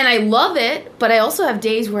 And I love it, but I also have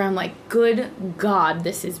days where I'm like, good God,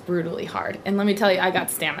 this is brutally hard. And let me tell you, I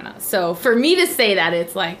got stamina. So for me to say that,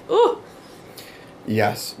 it's like, ooh.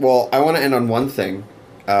 Yes. Well, I want to end on one thing.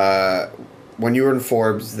 When you were in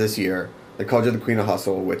Forbes this year, they called you the Queen of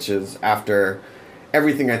Hustle, which is after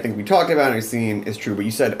everything I think we talked about and I've seen is true. But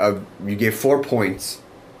you said you gave 4 points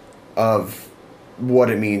of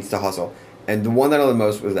what it means to hustle. And the one that I loved the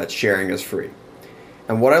most was that sharing is free.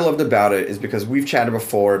 And what I loved about it is because we've chatted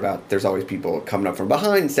before about there's always people coming up from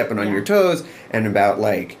behind, stepping on your toes, and about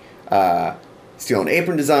like stealing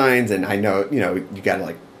apron designs. And I know, you got to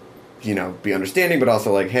like, be understanding, but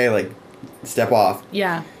also like, hey, like, step off.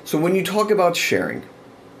 Yeah. So when you talk about sharing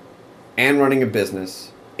and running a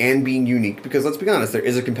business and being unique, because let's be honest, there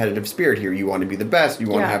is a competitive spirit here. You want to be the best. You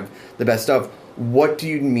want to have the best stuff. What do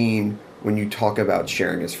you mean when you talk about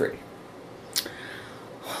sharing is free?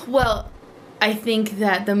 Well, I think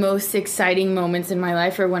that the most exciting moments in my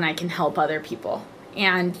life are when I can help other people,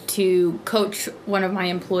 and to coach one of my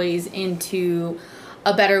employees into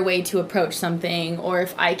a better way to approach something, or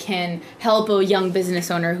if I can help a young business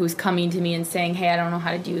owner who's coming to me and saying, hey, I don't know how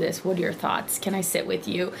to do this. What are your thoughts? Can I sit with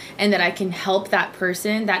you? And that I can help that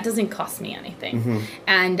person. That doesn't cost me anything.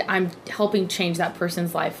 And I'm helping change that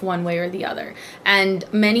person's life one way or the other. And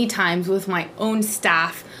many times with my own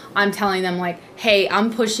staff, I'm telling them like, hey,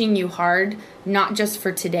 I'm pushing you hard, not just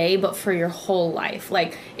for today, but for your whole life.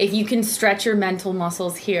 Like, if you can stretch your mental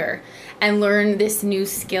muscles here and learn this new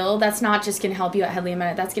skill, that's not just going to help you at Hedley and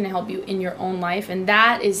Bennett, that's going to help you in your own life. And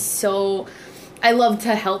that is so, I love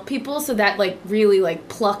to help people, so that like really like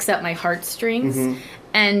plucks at my heartstrings.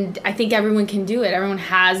 And I think everyone can do it. Everyone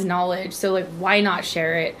has knowledge. So like, why not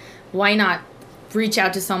share it? Why not reach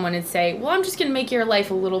out to someone and say, well, I'm just going to make your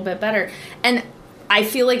life a little bit better. And I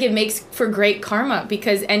feel like it makes for great karma,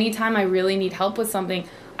 because anytime I really need help with something,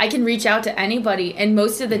 I can reach out to anybody, and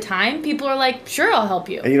most of the time people are like, sure, I'll help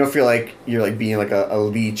you. And you don't feel like you're like being like a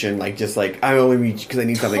leech and like just like, I only reach because I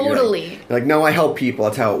need something. Totally. You're like, no, I help people.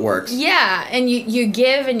 That's how it works. Yeah, and you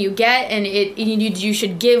give and you get, and you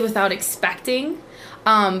should give without expecting.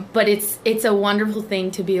 But it's a wonderful thing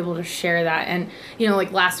to be able to share that. And,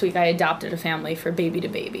 like last week I adopted a family for Baby to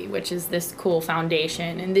Baby, which is this cool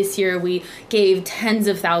foundation. And this year we gave tens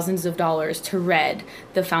of thousands of dollars to Red,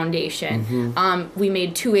 the foundation. We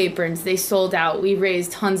made 2 aprons. They sold out. We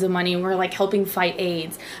raised tons of money, and we're like helping fight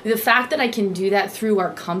AIDS. The fact that I can do that through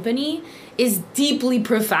our company is deeply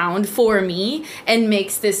profound for me, and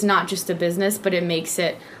makes this not just a business, but it makes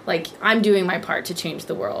it like I'm doing my part to change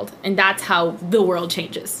the world. And that's how the world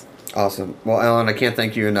changes. Awesome. Well, Ellen, I can't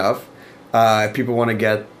thank you enough. If people want to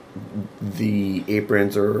get the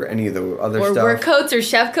aprons or any of the other stuff. Or work coats or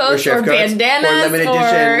chef coats or bandanas. Or limited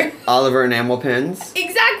edition Oliver enamel pins.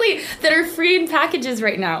 Exactly. That are free in packages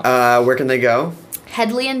right now. Where can they go?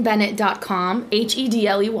 HedleyandBennett.com,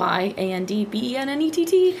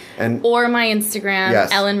 HedleyandBennett, or my Instagram,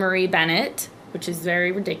 Ellen Marie Bennett, which is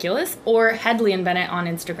very ridiculous, or Hedley and Bennett on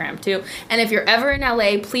Instagram too. And if you're ever in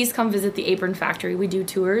LA, please come visit the Apron Factory. We do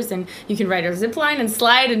tours, and you can ride our zip line and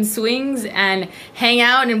slide and swings and hang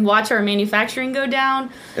out and watch our manufacturing go down.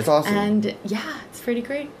 It's awesome. And yeah, it's pretty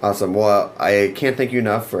great. Awesome. Well, I can't thank you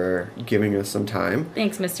enough for giving us some time.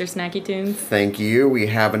 Thanks, Mr. Snacky Tunes. Thank you. We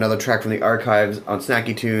have another track from the archives on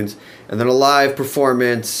Snacky Tunes, and then a live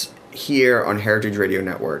performance here on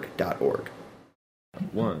heritageradionetwork.org.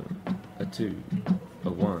 1, a 2, a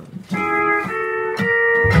 1, 2.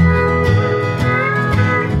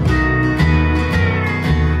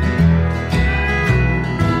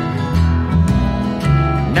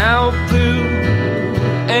 Now blue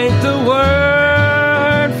ain't the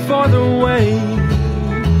word for the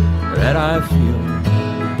I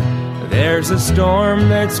feel there's a storm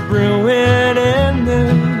that's brewing in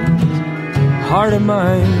this heart of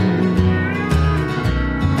mine.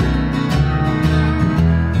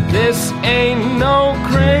 This ain't no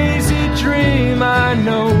crazy dream, I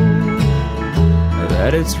know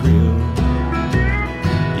that it's real.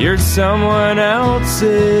 You're someone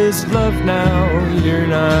else's love now, you're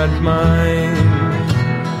not mine.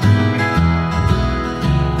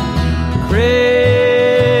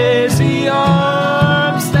 Crazy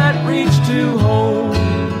arms that reach to hold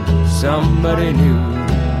somebody new,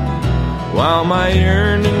 while my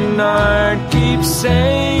yearning heart keeps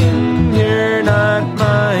saying you're not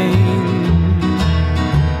mine.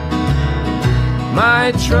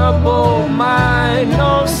 My trouble might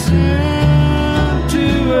know soon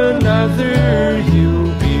to another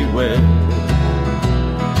you'll be wed,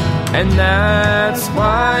 and that's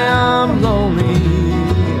why I'm lonely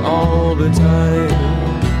all the time.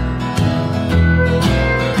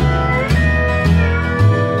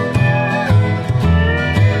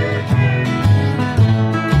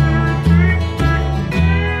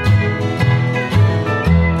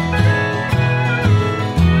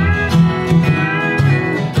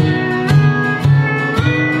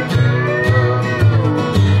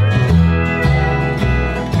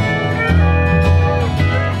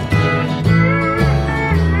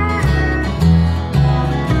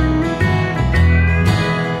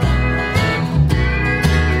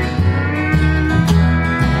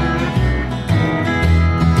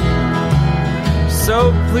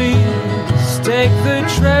 So please take the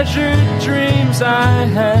treasured dreams I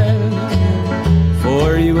had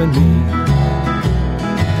for you and me.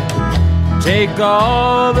 Take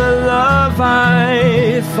all the love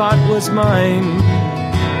I thought was mine.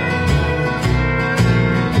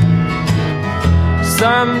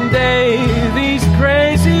 Someday these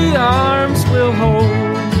crazy arms will hold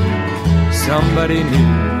somebody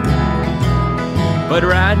new. But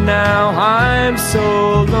right now I'm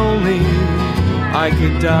so lonely I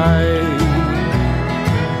could die.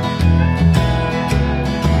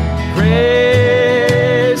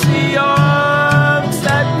 Crazy arms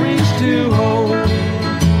that reach to hold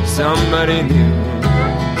somebody new,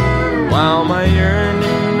 while my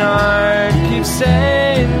yearning heart keeps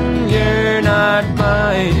saying you're not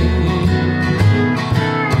mine.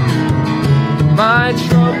 My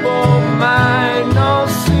trouble might know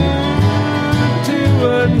soon to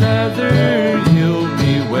another you'll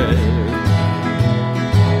be wed,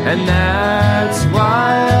 and that's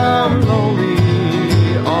why I'm lonely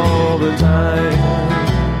all the time.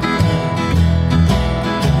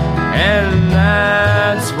 And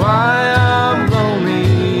that's why I'm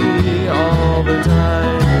lonely all the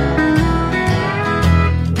time.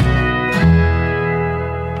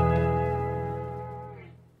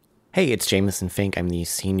 Hey, it's Jameson Fink. I'm the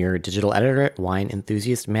senior digital editor at Wine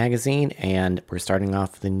Enthusiast magazine, and we're starting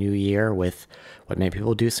off the new year with what many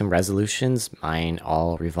people do, some resolutions. Mine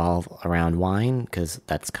all revolve around wine because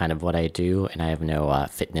that's kind of what I do, and I have no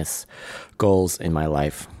fitness goals in my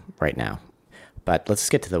life right now. But let's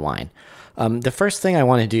get to the wine. The first thing I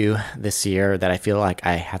want to do this year that I feel like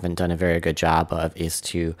I haven't done a very good job of is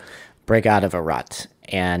to break out of a rut.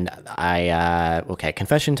 And okay,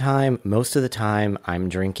 confession time. Most of the time I'm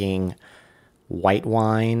drinking white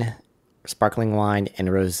wine, sparkling wine, and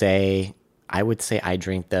rosé. I would say I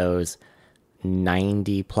drink those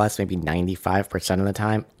 90 plus, maybe 95% of the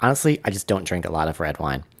time. Honestly, I just don't drink a lot of red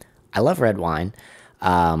wine. I love red wine.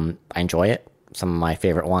 I enjoy it. Some of my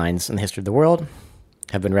favorite wines in the history of the world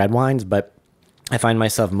have been red wines, but I find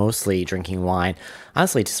myself mostly drinking wine,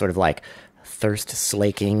 honestly, to sort of like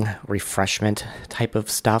thirst-slaking refreshment type of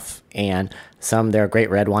stuff. And there are great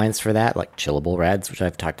red wines for that, like chillable reds, which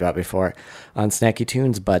I've talked about before on Snacky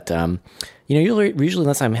Tunes. But, usually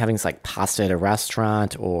unless I'm having like pasta at a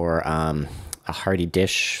restaurant or a hearty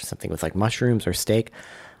dish, something with like mushrooms or steak,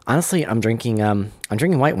 honestly, I'm drinking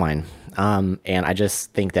white wine. And I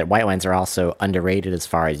just think that white wines are also underrated as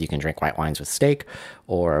far as you can drink white wines with steak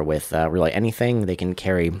or with really anything. They can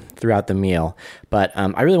carry throughout the meal. But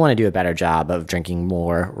I really want to do a better job of drinking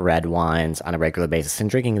more red wines on a regular basis and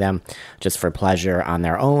drinking them just for pleasure on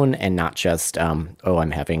their own and not just, I'm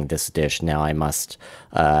having this dish, now I must,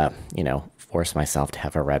 force myself to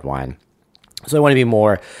have a red wine. So I want to be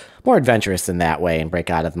more adventurous in that way and break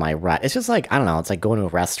out of my rut. It's just like, I don't know, it's like going to a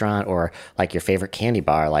restaurant or like your favorite candy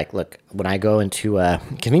bar. Like, look, when I go into a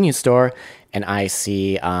convenience store and I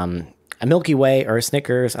see a Milky Way or a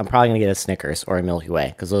Snickers, I'm probably going to get a Snickers or a Milky Way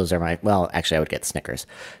because those are actually I would get Snickers.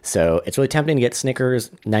 So it's really tempting to get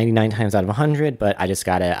Snickers 99 times out of 100, but I just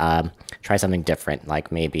got to try something different,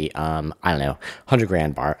 like maybe, 100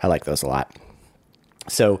 Grand bar. I like those a lot.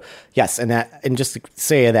 So yes, and just to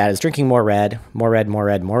say that is drinking more red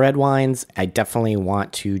wines. I definitely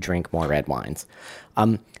want to drink more red wines.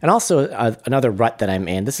 And also another rut that I'm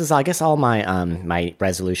in. This is, I guess, all my my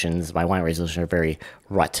resolutions, my wine resolutions are very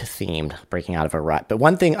rut themed, breaking out of a rut. But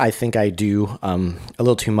one thing I think I do a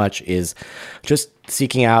little too much is just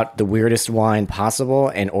seeking out the weirdest wine possible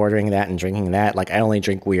and ordering that and drinking that. Like, I only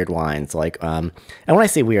drink weird wines. Like, and when I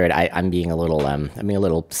say weird, I'm being a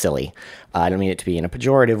little silly. I don't mean it to be in a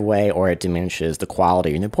pejorative way, or it diminishes the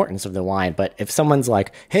quality and the importance of the wine. But if someone's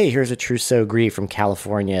like, "Hey, here's a Trousseau Gris from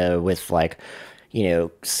California with like,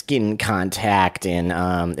 skin contact, and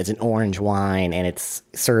it's an orange wine, and it's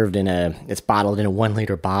bottled in a 1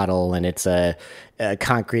 liter bottle, and it's a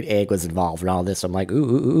concrete egg was involved and all this." I'm like,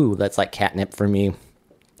 ooh, that's like catnip for me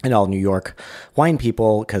and all New York wine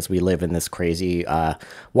people, because we live in this crazy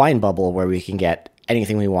wine bubble where we can get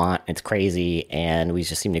anything we want. It's crazy, and we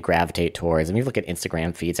just seem to gravitate towards. I mean, if you look at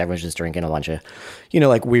Instagram feeds, everyone's just drinking a bunch of,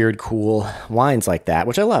 like weird, cool wines like that,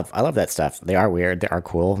 which I love. I love that stuff. They are weird, they are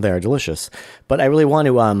cool, they are delicious. But I really want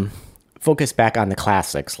to focus back on the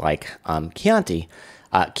classics, like Chianti.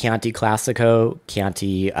 Chianti Classico,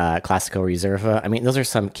 Chianti Classico Reserva. I mean, those are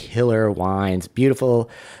some killer wines, beautiful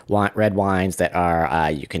red wines that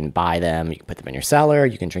are, you can buy them, you can put them in your cellar,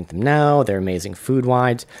 you can drink them now. They're amazing food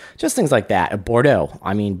wines, just things like that. Bordeaux,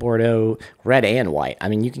 Bordeaux, red and white. I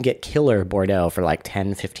mean, you can get killer Bordeaux for like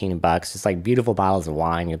 $10-15 bucks. It's like beautiful bottles of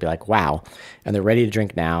wine. You'll be like, wow. And they're ready to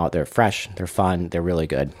drink now. They're fresh, they're fun, they're really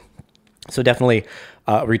good. So definitely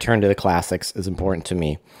return to the classics is important to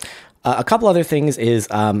me. A couple other things is,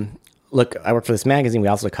 look, I work for this magazine. We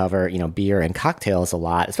also cover, beer and cocktails a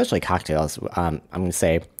lot, especially cocktails. I'm going to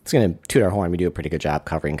say, it's going to toot our horn. We do a pretty good job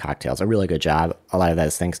covering cocktails, a really good job. A lot of that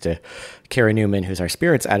is thanks to Kara Newman, who's our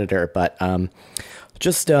spirits editor. But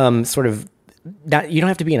just sort of, you don't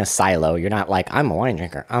have to be in a silo. You're not like, I'm a wine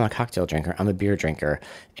drinker, I'm a cocktail drinker, I'm a beer drinker,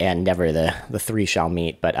 and never the three shall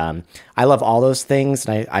meet. But I love all those things,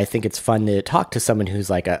 and I think it's fun to talk to someone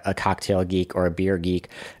who's like a cocktail geek or a beer geek.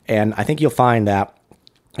 And I think you'll find that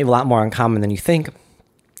you have a lot more in common than you think.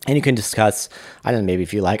 And you can discuss, I don't know, maybe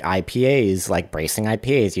if you like IPAs, like bracing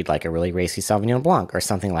IPAs, you'd like a really racy Sauvignon Blanc or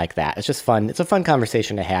something like that. It's just fun. It's a fun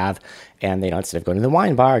conversation to have. And, instead of going to the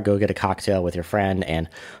wine bar, go get a cocktail with your friend and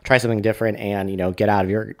try something different and, get out of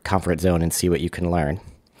your comfort zone and see what you can learn.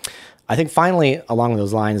 I think finally, along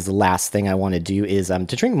those lines, the last thing I want to do is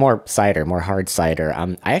to drink more cider, more hard cider.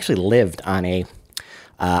 I actually lived on a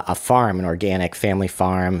farm, an organic family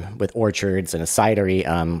farm with orchards and a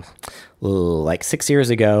cidery, like 6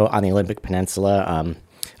 years ago on the Olympic Peninsula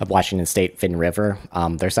of Washington State, Finn River.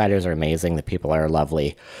 Their ciders are amazing. The people are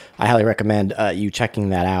lovely. I highly recommend you checking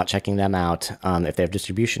them out, if they have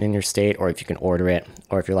distribution in your state, or if you can order it,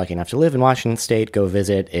 or if you're lucky enough to live in Washington State, go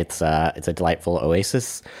visit. It's a delightful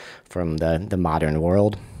oasis from the modern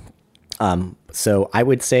world. So I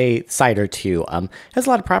would say cider too. Has a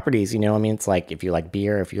lot of properties, it's like if you like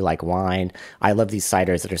beer, if you like wine. I love these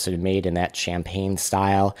ciders that are sort of made in that champagne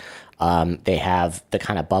style. They have the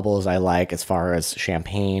kind of bubbles I like as far as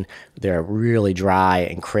champagne. They're really dry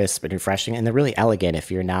and crisp and refreshing, and they're really elegant. If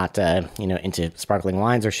you're not, into sparkling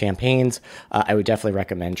wines or champagnes, I would definitely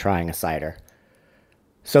recommend trying a cider.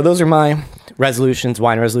 So those are my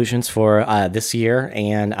wine resolutions for this year,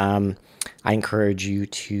 and I encourage you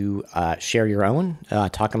to share your own,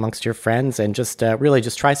 talk amongst your friends, and just really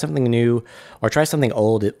just try something new or try something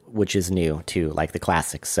old, which is new too, like the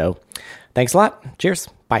classics. So thanks a lot. Cheers.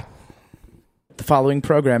 Bye. The following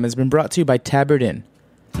program has been brought to you by Tabard Inn.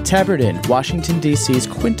 Tabard Inn, Washington, D.C.'s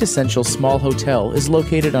quintessential small hotel, is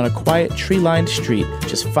located on a quiet, tree-lined street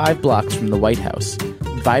just 5 blocks from the White House.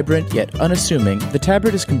 Vibrant yet unassuming, the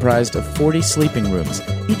Tabard is comprised of 40 sleeping rooms,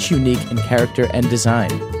 each unique in character and design.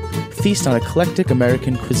 Feast on eclectic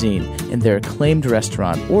American cuisine in their acclaimed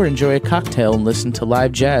restaurant, or enjoy a cocktail and listen to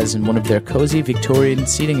live jazz in one of their cozy Victorian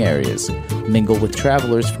seating areas. Mingle with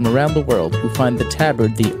travelers from around the world who find the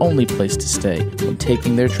Tabard the only place to stay when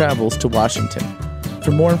taking their travels to Washington. For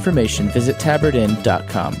more information, visit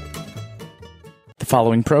tabardinn.com. The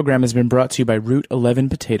following program has been brought to you by Route 11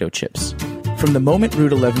 Potato Chips. From the moment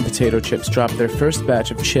Route 11 Potato Chips dropped their first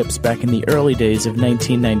batch of chips back in the early days of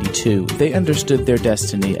 1992, they understood their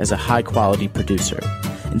destiny as a high-quality producer.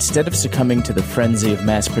 Instead of succumbing to the frenzy of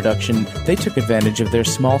mass production, they took advantage of their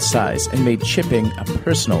small size and made chipping a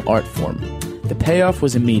personal art form. The payoff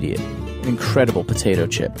was immediate: an incredible potato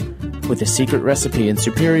chip. With a secret recipe and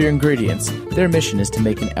superior ingredients, their mission is to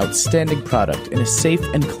make an outstanding product in a safe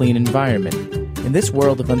and clean environment. In this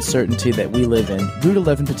world of uncertainty that we live in, Route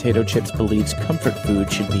 11 Potato Chips believes comfort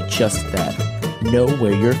food should be just that. Know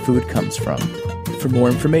where your food comes from. For more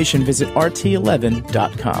information, visit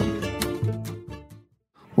rt11.com.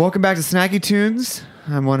 Welcome back to Snacky Tunes.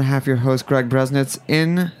 I'm one half your host, Greg Bresnitz.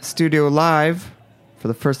 In studio live for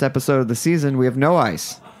the first episode of the season, we have No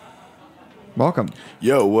Ice. Welcome.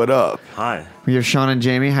 Yo, what up? Hi. We have Sean and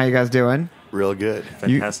Jamie. How you guys doing? Real good.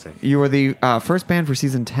 Fantastic. You were the first band for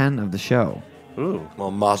season 10 of the show. Ooh.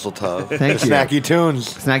 Well, Mazel Tov. Thank you. Snacky Tunes.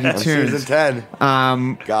 Snacky Tunes. Season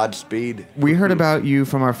 10. Godspeed. We heard about you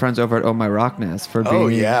from our friends over at Oh My Rockness for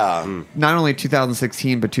being not only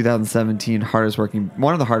 2016 but 2017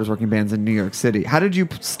 one of the hardest working bands in New York City. How did you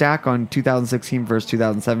stack on 2016 versus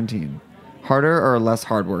 2017? Harder or less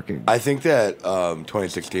hardworking? I think that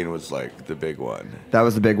 2016 was like the big one. That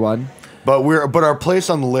was the big one. But our place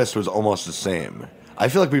on the list was almost the same. I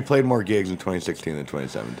feel like we played more gigs in 2016 than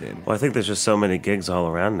 2017. Well, I think there's just so many gigs all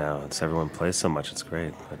around now. Everyone plays so much. It's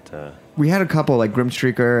great. But we had a couple like Grim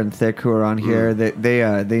Streaker and Thick who are on here. They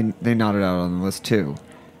nodded out on the list too.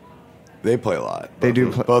 They play a lot.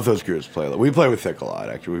 Both those groups play a lot. We play with Thick a lot.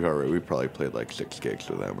 Actually, we probably played like 6 gigs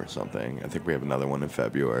with them or something. I think we have another one in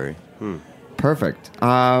February. Perfect.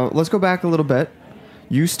 Let's go back a little bit.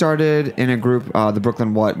 You started in a group, the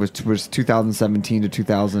Brooklyn What, which was 2017 to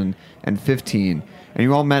 2015, and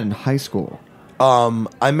you all met in high school.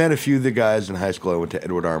 I met a few of the guys in high school. I went to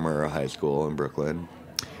Edward Armour High School in Brooklyn.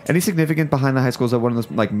 Any significant behind the high school? Is that one of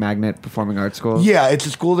those like magnet performing arts schools? Yeah, it's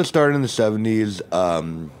a school that started in the 70s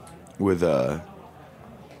with a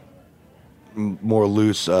more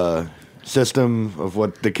loose system of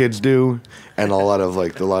what the kids do, and a lot of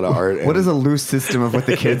art. What is a loose system of what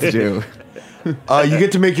the kids do? You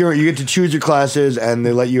get to choose your classes, and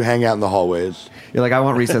they let you hang out in the hallways. You're like, I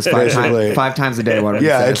want recess five times a day.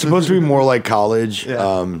 Yeah, it's supposed to be more like college.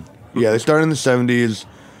 Yeah. They started in the 70s.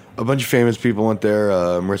 A bunch of famous people went there.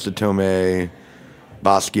 Marissa Tomei,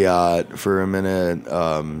 Basquiat for a minute,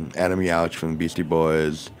 Adam Yauch from the Beastie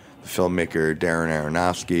Boys, the filmmaker Darren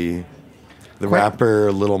Aronofsky, the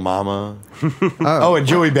rapper Little Mama. And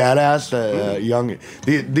Joey Badass. Young.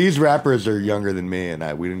 These rappers are younger than me,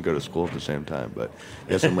 and we didn't go to school at the same time. But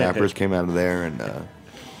some rappers came out of there, and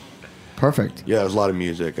perfect. Yeah, there's a lot of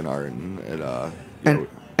music and art,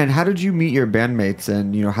 and how did you meet your bandmates,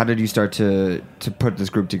 and how did you start to put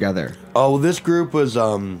this group together? Oh, this group was.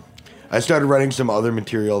 I started writing some other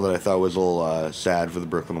material that I thought was a little sad for the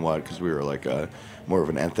Brooklyn What, because we were like more of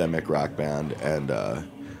an anthemic rock band, and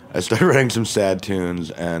I started writing some sad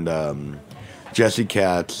tunes, and Jesse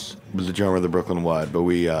Katz was the drummer of the Brooklyn What, but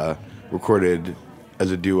we recorded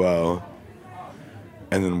as a duo,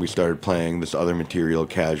 and then we started playing this other material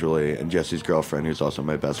casually, and Jesse's girlfriend, who's also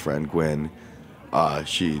my best friend, Gwen,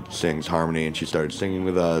 she sings harmony, and she started singing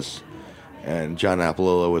with us, and John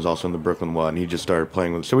Apolillo was also in the Brooklyn What, and he just started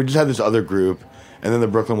playing with us. So we just had this other group, and then the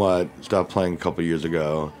Brooklyn What stopped playing a couple years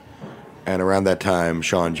ago, and around that time,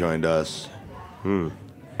 Sean joined us.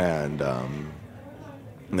 And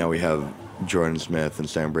now we have Jordan Smith and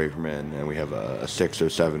Sam Braverman, and we have a 6 or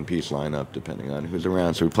 7 piece lineup depending on who's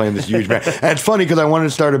around. So we're playing this huge band. And it's funny because I wanted to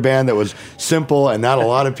start a band that was simple and not a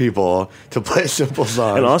lot of people to play simple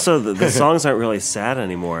songs. And also, the songs aren't really sad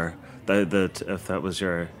anymore. If that was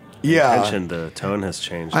your intention, the tone has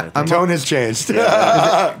changed. Tone has changed.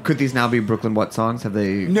 Could these now be Brooklyn What songs? Have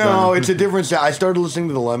they? No, it's a different sound. I started listening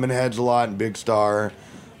to the Lemonheads a lot and Big Star.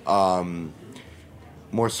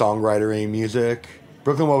 More songwritery music.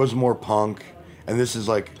 Brooklyn What was more punk, and this is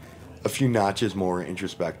like a few notches more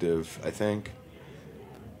introspective, I think,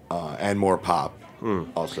 and more pop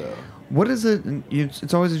also. What is it?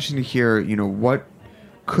 It's always interesting to hear. What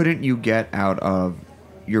couldn't you get out of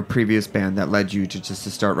your previous band that led you to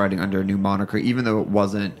start writing under a new moniker, even though it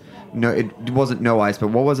wasn't No Ice. But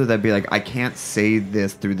what was it that'd be like, I can't say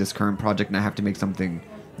this through this current project, and I have to make something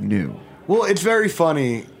new? Well, it's very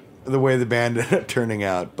funny the way the band ended up turning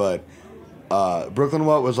out, but Brooklyn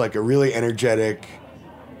What was like a really energetic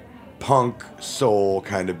punk soul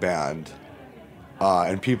kind of band,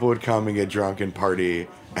 and people would come and get drunk and party,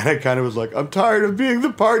 and I kind of was like, I'm tired of being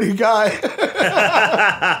the party guy.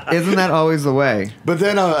 Isn't that always the way? But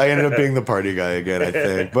then I ended up being the party guy again, I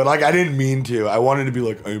think. But like, I didn't mean to. I wanted to be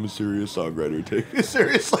like, I'm a serious songwriter. Take me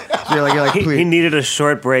seriously. So you're like, please. He needed a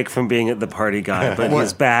short break from being the party guy, but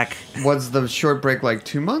he's back. Was the short break like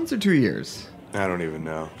 2 months or 2 years? I don't even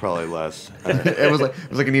know. Probably less. It was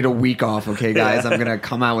like I need a week off. Okay, guys, I'm gonna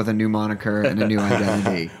come out with a new moniker and a new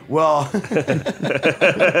identity. Well,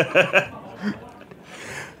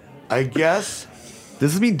 I guess.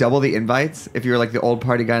 Does this mean double the invites if you're like the old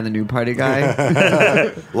party guy and the new party guy?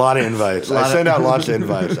 A lot of invites. I send out lots of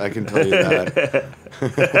invites. I can tell you that.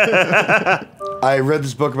 I read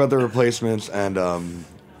this book about the Replacements, and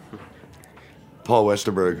Paul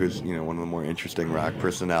Westerberg, who's one of the more interesting rock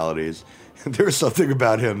personalities. There was something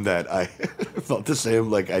about him that I felt the same.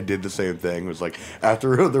 Like I did the same thing. It was like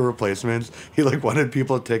after the Replacements, he wanted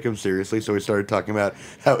people to take him seriously, so he started talking about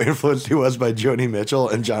how influenced he was by Joni Mitchell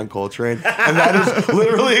and John Coltrane, and that is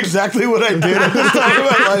literally exactly what I did at this time of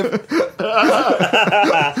my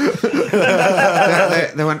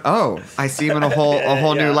life. They went, oh, I see him in a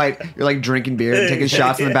whole new light. You're like drinking beer and taking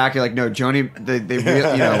shots in the back. You're like, no, Joni, they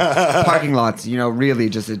really, parking lots, really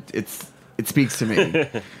just it speaks to me.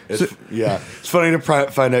 It's funny to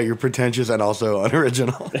find out you're pretentious and also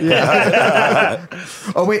unoriginal. Yeah.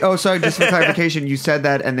 Sorry. Just for clarification, you said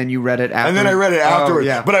that and then you read it after. And then I read it afterwards.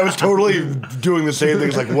 Yeah. But I was totally doing the same thing.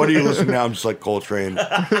 It's like, what are you listening to now? I'm just like Coltrane,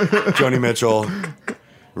 Joni Mitchell.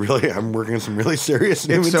 Really, I'm working on some really serious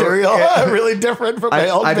new material. Really different from my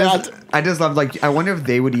old band. I just love, I wonder if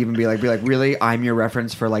they would even be like, really, I'm your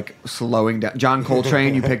reference for slowing down. John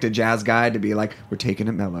Coltrane, you picked a jazz guy to be like, we're taking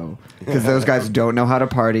it mellow. Because those guys don't know how to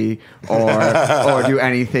party or do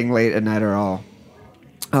anything late at night at all.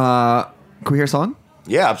 Can we hear a song?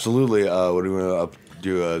 Yeah, absolutely. What do you want to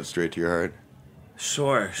do? Straight to your heart?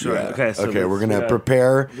 Sure. Yeah. Okay, we're going to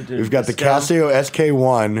prepare. We've got the Casio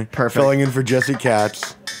SK1 filling in for Jesse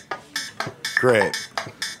Katz. Great.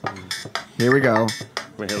 Here we go.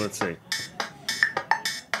 Wait, here, let's see.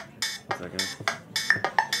 1 second.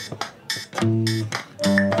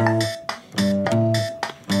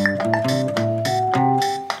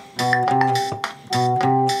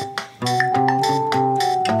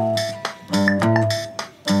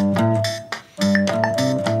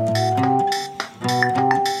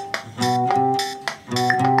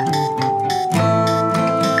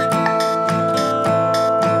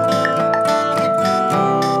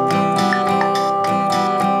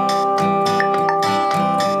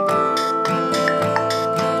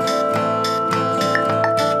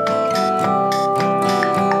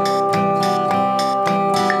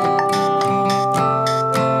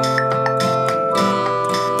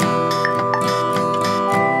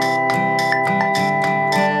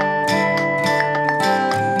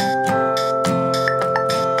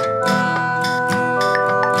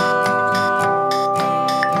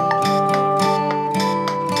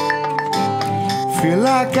 Feel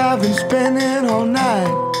like I've been spending all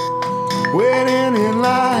night waiting in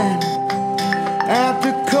line at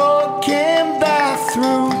the cocaine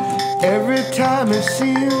bathroom. Every time it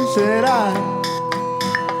seems that I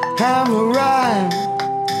have arrived,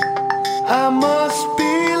 I must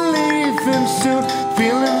be leaving soon.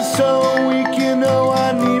 Feeling so weak,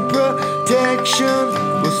 I need protection.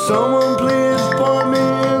 Will someone please point me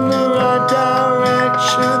in the right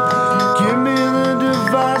direction? Give me the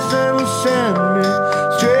device that'll send me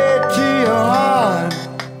straight to your heart.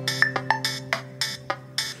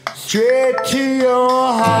 Straight to your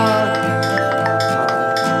heart.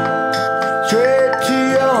 Straight to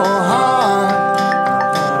your heart.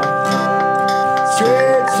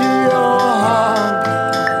 Straight to your heart.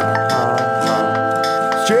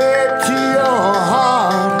 Straight to your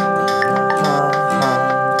heart.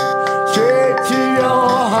 Straight to your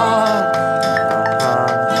heart.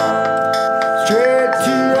 Straight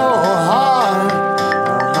to your heart.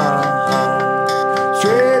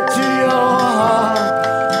 Straight to your heart.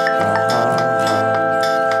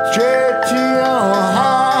 Straight to your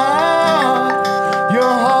heart.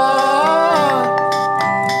 Your heart.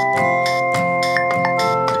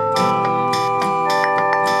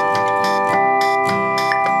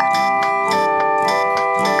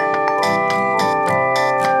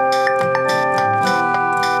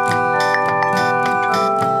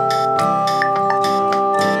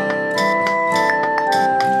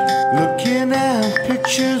 Looking at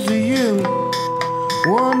pictures of you,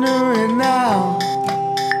 wondering now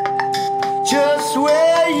just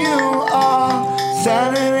where you are.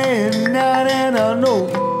 Saturday night, and I know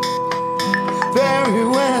very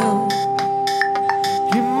well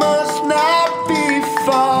you must not be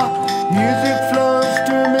far. Music flows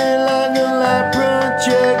through me like a light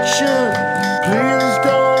projection. Please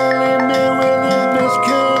don't leave me with a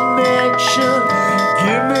misconnection.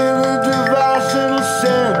 Give me the device that'll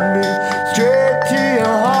send me straight to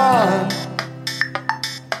your heart.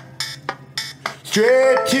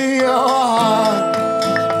 Straight to your heart.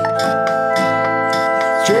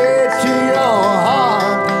 Straight to your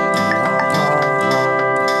heart.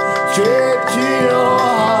 Straight to your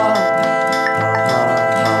heart.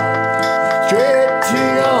 Straight to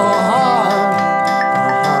your heart.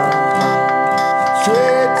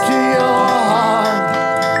 Straight to your heart.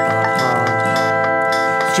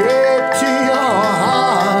 Straight to your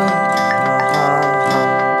heart.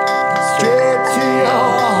 Straight to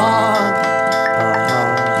your heart.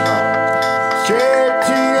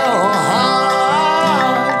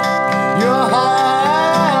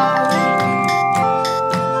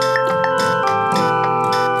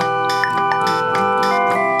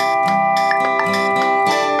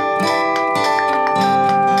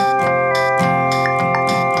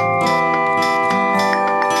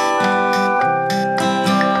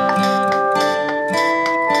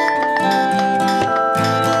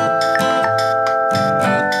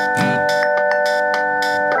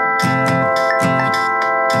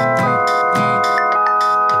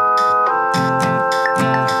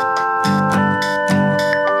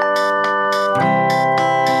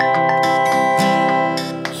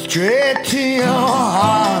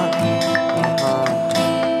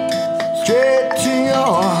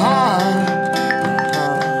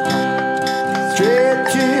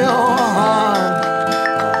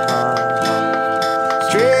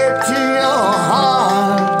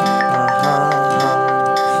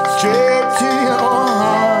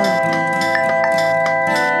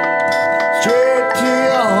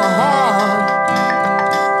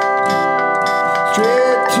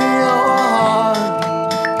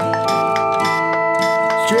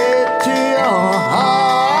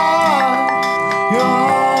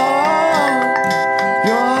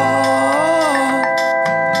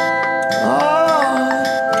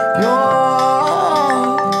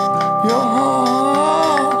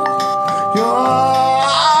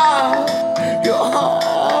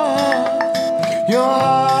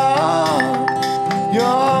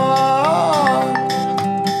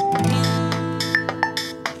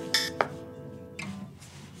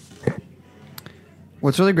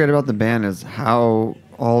 What's really great about the band is how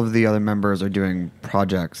all of the other members are doing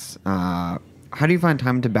projects. How do you find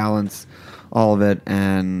time to balance all of it?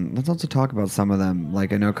 And let's also talk about some of them.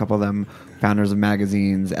 Like I know a couple of them, founders of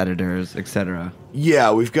magazines, editors, etc.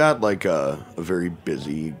 Yeah, we've got like a very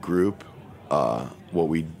busy group. What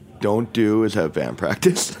we don't do is have band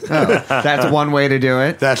practice. That's one way to do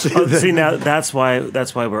it. See, now that's why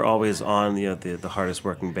we're always on the hardest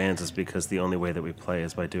working bands, is because the only way that we play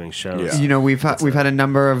is by doing shows. Yeah. We've had a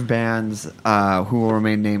number of bands who will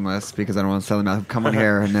remain nameless because I don't want to sell them out, who've come on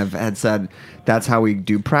here and had said that's how we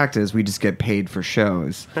do practice. We just get paid for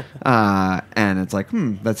shows, and it's like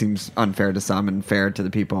that seems unfair to some and fair to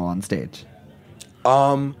the people on stage.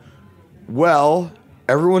 Well,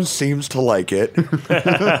 everyone seems to like it,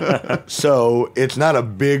 so it's not a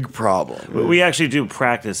big problem. We actually do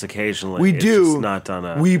practice occasionally. We do. It's just not on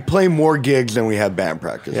a... We play more gigs than we have band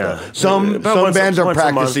practice. Yeah. Some bands are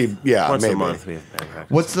practicey. Yeah, once maybe. a month we have band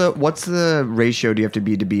practice. What's the ratio do you have to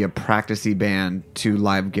be a practicey band to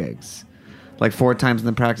live gigs? Like 4 times in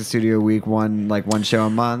the practice studio a week, one show a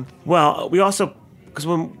month? Well, we also, because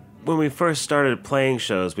when we first started playing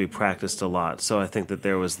shows, we practiced a lot. So I think that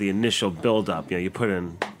there was the initial build-up. You put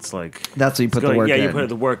in, it's like... That's what you put the work in. Yeah, you put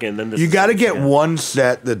the work in. Then you got to get one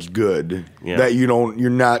set that's good that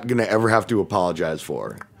you're not going to ever have to apologize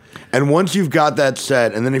for. And once you've got that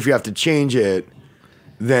set, and then if you have to change it,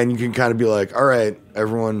 then you can kind of be like, all right,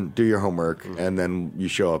 everyone do your homework, and then you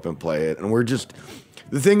show up and play it. And we're just...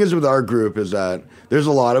 The thing is with our group is that there's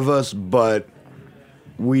a lot of us, but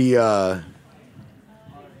we...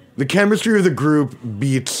 the chemistry of the group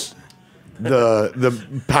beats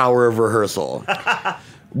the power of rehearsal.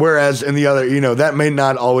 Whereas in the other, that may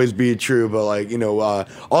not always be true, but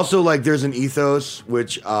also there's an ethos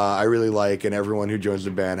which I really like, and everyone who joins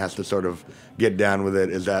the band has to sort of get down with it.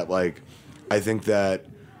 Is that I think that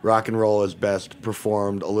rock and roll is best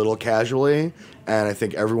performed a little casually, and I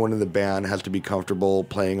think everyone in the band has to be comfortable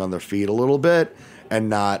playing on their feet a little bit and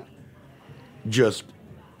not just.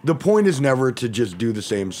 The point is never to just do the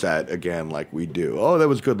same set again like we do. Oh, that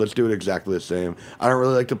was good. Let's do it exactly the same. I don't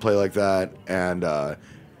really like to play like that. And,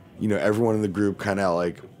 everyone in the group kind of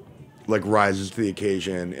like rises to the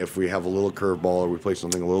occasion if we have a little curveball or we play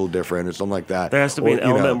something a little different or something like that. There has to be an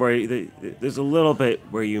element where there's a little bit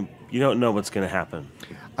where you don't know what's going to happen.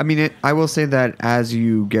 I mean, I will say that as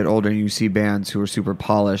you get older and you see bands who are super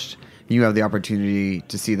polished, you have the opportunity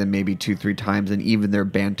to see them maybe 2-3 times, and even their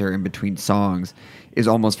banter in between songs is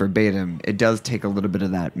almost verbatim. It does take a little bit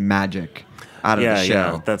of that magic out of the show.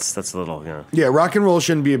 Yeah, that's a little, Yeah, rock and roll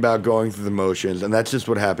shouldn't be about going through the motions, and that's just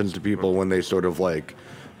what happens to people when they sort of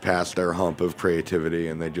pass their hump of creativity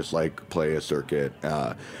and they just play a circuit.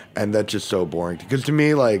 And that's just so boring. Because to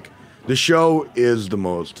me, the show is the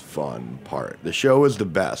most fun part. The show is the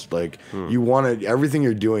best. You want to, everything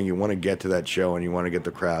you're doing, you want to get to that show and you want to get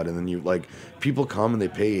the crowd. And then people come and they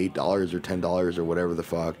pay $8 or $10 or whatever the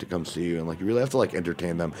fuck to come see you. And you really have to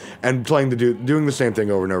entertain them. And doing the same thing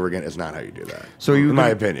over and over again is not how you do that. So in my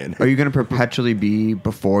opinion. Are you going to perpetually be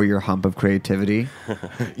before your hump of creativity?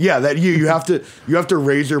 Yeah, that you have to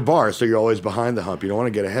raise your bar so you're always behind the hump. You don't want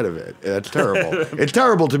to get ahead of it. That's terrible. It's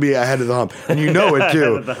terrible to be ahead of the hump. And you know it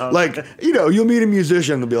too. You'll meet a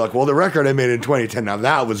musician and they'll be like, well, the record I made in 2010, now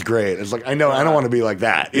that was great. It's I know, I don't want to be like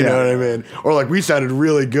that. You know what I mean? Or we sounded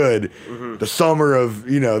really good the summer of,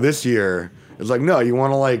 this year. It's no, you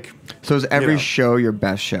want to So is every show your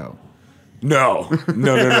best show? No.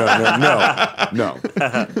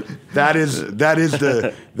 That is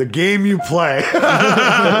the game you play.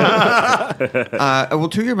 Well,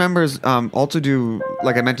 2 of your members also do,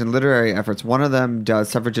 like I mentioned, literary efforts. One of them does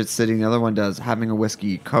Suffragette City, and the other one does Having a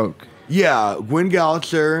Whiskey Coke. Yeah, Gwyn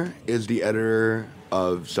Gallitzer is the editor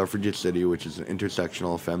of Suffragette City, which is an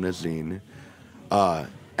intersectional feminist zine.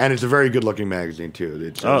 And it's a very good-looking magazine, too.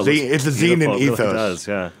 It's a zine in ethos. It does,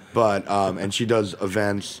 yeah. But, and she does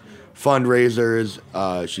events, fundraisers.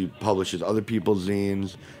 She publishes other people's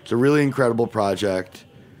zines. It's a really incredible project.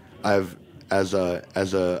 As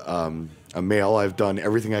a male, I've done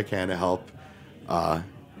everything I can to help. But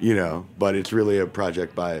it's really a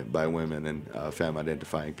project by women and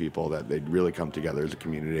femme-identifying people that they really come together as a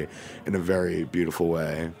community in a very beautiful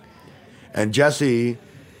way. And Jesse,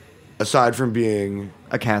 aside from being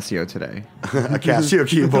a Casio today, a Casio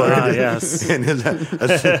keyboard, yes, and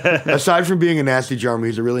aside from being a nasty charmer,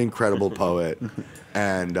 he's a really incredible poet.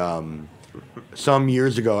 And some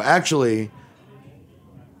years ago, actually,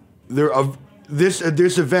 this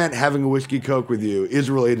event, Having a Whiskey Coke with You, is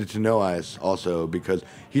related to No Ice also, because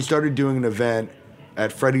he started doing an event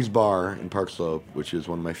at Freddy's Bar in Park Slope, which is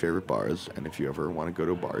one of my favorite bars, and if you ever want to go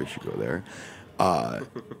to a bar, you should go there. A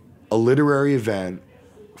literary event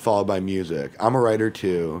followed by music. I'm a writer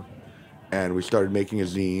too, and we started making a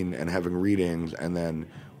zine and having readings, and then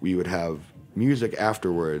we would have music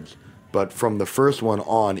afterwards. But from the first one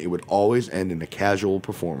on, it would always end in a casual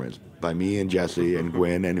performance by me and Jesse and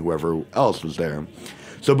Gwen and whoever else was there.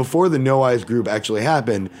 So before the No Eyes group actually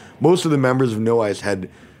happened, most of the members of No Eyes had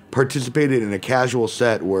participated in a casual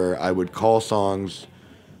set where I would call songs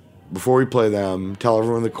before we play them, tell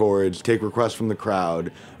everyone the chords, take requests from the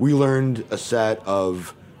crowd. We learned a set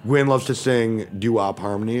of, Gwen loves to sing doo-wop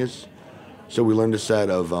harmonies, so we learned a set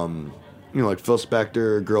of, like Phil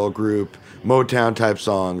Spector, girl group, Motown type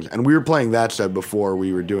songs, and we were playing that set before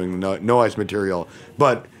we were doing No Ice material,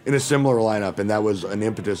 but in a similar lineup, and that was an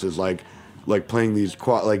impetus is like playing these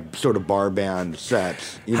sort of bar band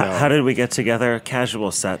sets. How did we get together?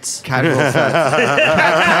 Casual sets. Casual sets.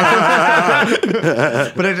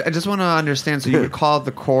 But I just want to understand. So you would call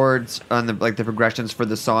the chords on the progressions for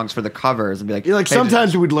the songs for the covers and be like, hey,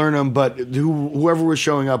 sometimes we'd learn them, but whoever was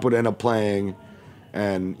showing up would end up playing.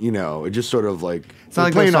 And, it just sort of it's not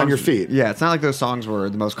like playing on your feet. Yeah, it's not like those songs were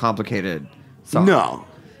the most complicated songs. No.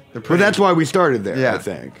 But that's why we started there, yeah. I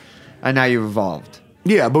think. And now you've evolved.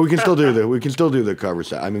 Yeah, but we can still do the cover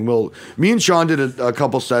set. I mean, me and Sean did a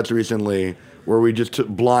couple sets recently where we just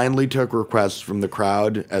blindly took requests from the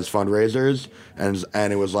crowd as fundraisers, and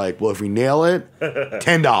it was like, well, if we nail it,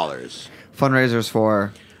 $10. Fundraisers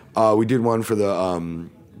for? We did one for the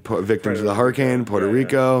victims of the hurricane, Puerto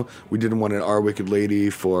Rico. We did one at Our Wicked Lady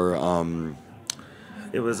for...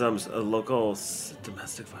 it was a local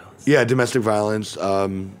domestic violence. Yeah, domestic violence.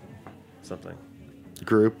 Something.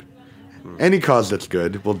 Group. Any cause that's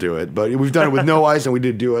good, we'll do it. But we've done it with No Ice, and we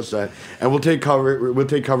did do a set. And we'll take cover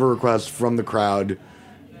requests from the crowd.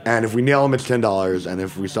 And if we nail them, it's $10. And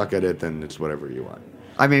if we suck at it, then it's whatever you want.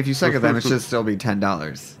 I mean, if you suck at them, it should still be $10.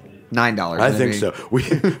 $9. I think so.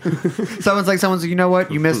 Someone's like, you know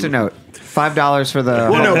what? You missed a note. $5 for the.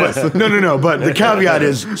 Well, no. But the caveat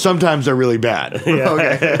is sometimes they're really bad. Yeah.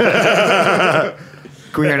 Okay.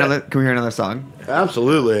 Can we hear another song?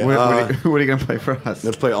 Absolutely. What are you gonna play for us?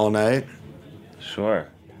 Let's play All Night. Sure.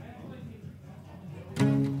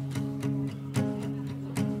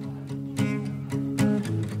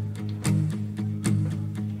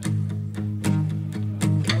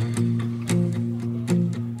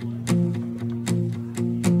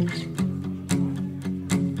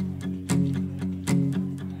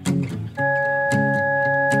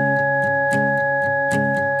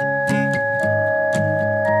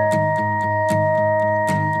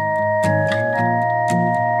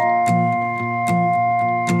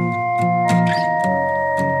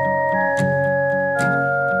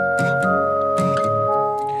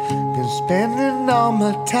 Spending all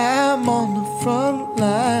my time on the front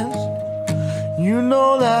lines. You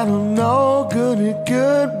know that I'm no good at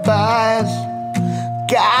goodbyes.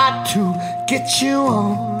 Got to get you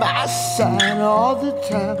on my side all the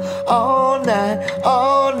time, all night,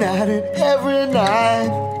 and every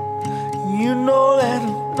night. You know that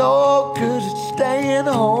I'm no good at staying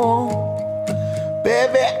home.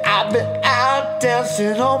 Baby, I've been out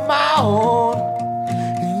dancing on my own.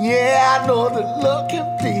 And yeah, I know that look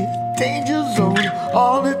at me. Danger zone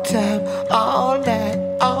all the time, all night,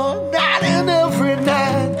 and every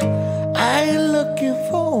night. I ain't looking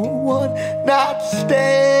for one night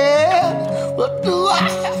stand. What do I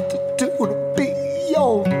have to do to be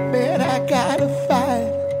your man? I gotta fight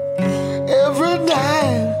every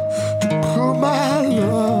night to prove my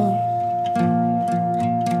love.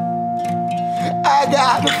 I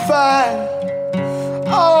gotta fight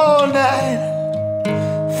all night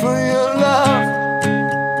for your love.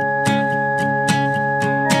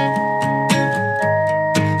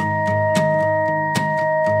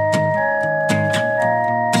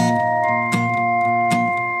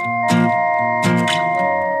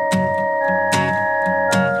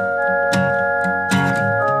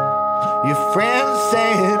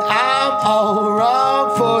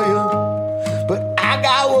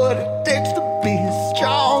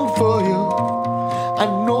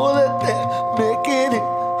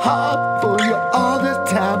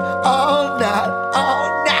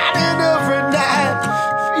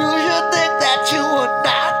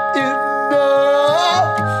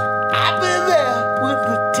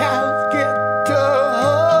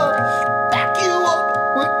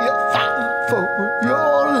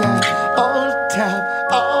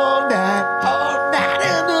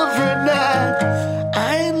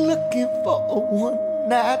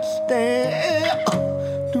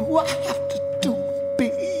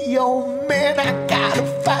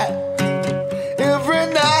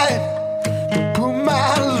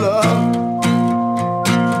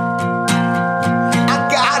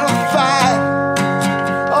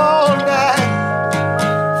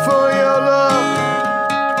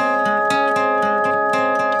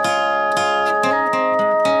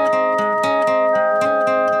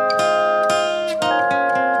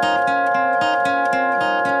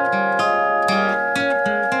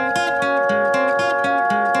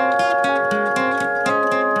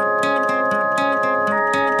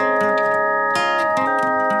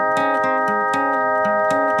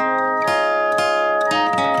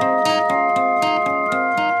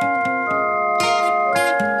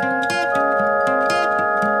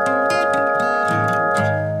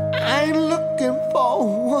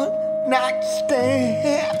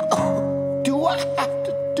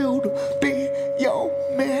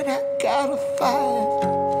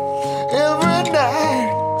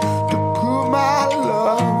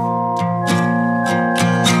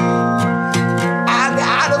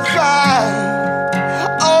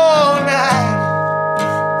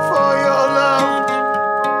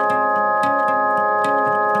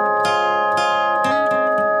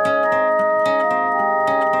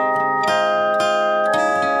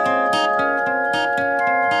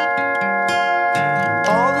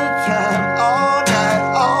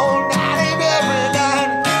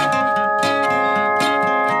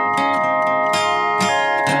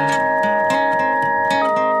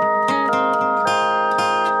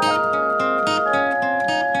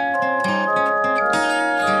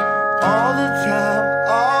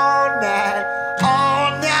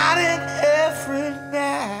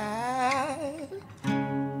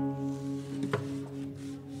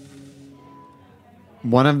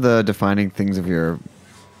 one of the defining things of your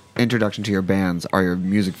introduction to your bands are your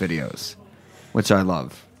music videos, which I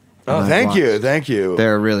love. Oh, thank you.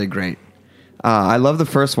 They're really great. I love the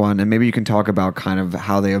first one, and maybe you can talk about kind of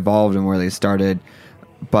how they evolved and where they started.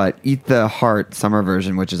 But Eat the Heart summer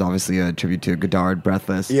version, which is obviously a tribute to Godard,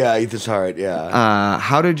 Breathless. Yeah, Eat This Heart, yeah.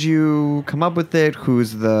 How did you come up with it?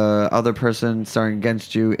 Who's the other person starring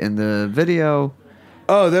against you in the video?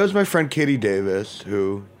 Oh, that was my friend Katie Davis,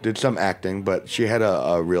 who did some acting, but she had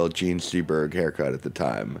a real Gene Seberg haircut at the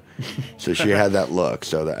time. So she had that look.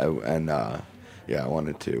 I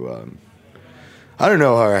wanted to... I don't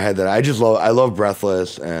know how I had that. I love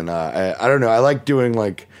Breathless, and I don't know. I like doing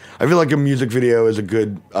I feel like a music video is a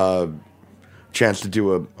good chance to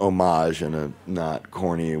do a homage in a not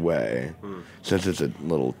corny way, since it's a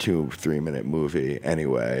little 2-3 minute movie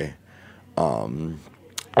anyway.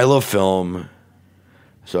 I love film,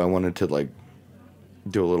 so I wanted to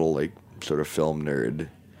do a little sort of film nerd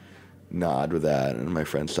nod with that. And my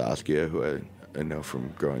friend Saskia, who I know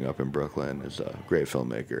from growing up in Brooklyn, is a great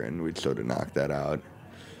filmmaker, and we'd sort of knock that out.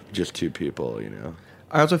 Just two people,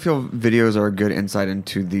 I also feel videos are a good insight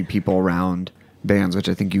into the people around bands, which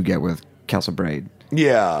I think you get with Castle Braid.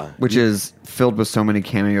 Yeah. Which is filled with so many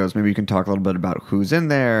cameos. Maybe you can talk a little bit about who's in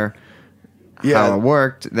there, how it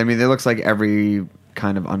worked. I mean, it looks like every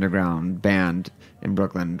kind of underground band in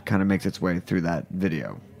Brooklyn kind of makes its way through that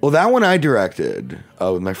video. Well, that one I directed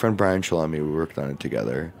with my friend Brian Shalemi. We worked on it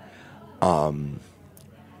together. I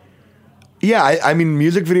mean,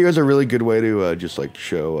 music videos are a really good way to just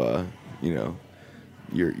show,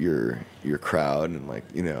 your crowd and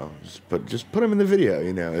just put them in the video.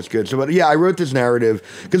 It's good. So, but yeah, I wrote this narrative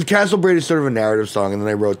because Castle Braid is sort of a narrative song, and then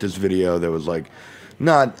I wrote this video that was I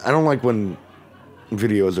don't like when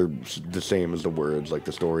videos are the same as the words,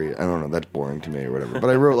 the story. I don't know, that's boring to me or whatever.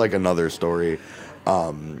 But I wrote another story,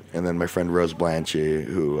 and then my friend Rose Blanchie,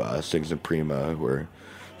 who sings in Prima, who are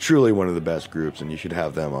truly one of the best groups, and you should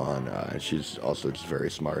have them on. She's also just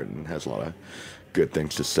very smart and has a lot of good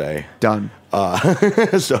things to say. Done.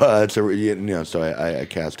 So I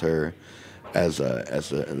cast her as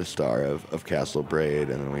the star of Castle Braid,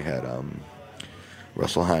 and then we had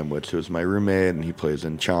Russell Heimwitz, who's my roommate, and he plays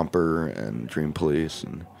in Chomper and Dream Police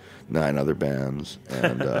and 9 other bands,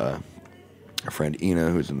 and our friend Ina,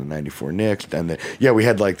 who's in the '94 Knicks, and we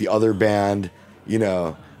had the other band,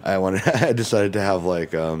 I decided to have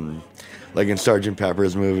in Sgt.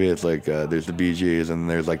 Pepper's movie, it's there's the Bee Gees and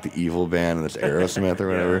there's the evil band and it's Aerosmith or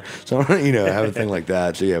whatever. So I have a thing like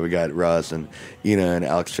that. So yeah, we got Russ and Ina and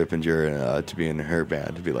Alex Trippinger to be in her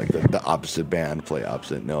band, to be the opposite band, play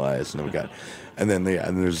opposite No Ice, and then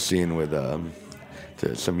there's a scene with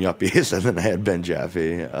some yuppies, and then I had Ben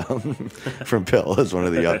Jaffe from Pill as one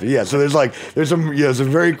of the yuppies. Yeah, so there's some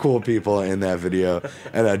very cool people in that video,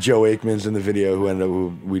 and Joe Aikman's in the video,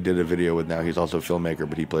 who we did a video with now. He's also a filmmaker,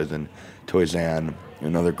 but he plays in Toyzan,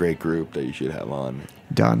 another great group that you should have on.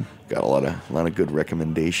 Done. Got a lot of good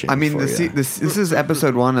recommendations. I mean, this is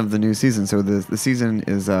episode 1 of the new season, so the season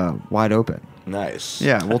is wide open. Nice.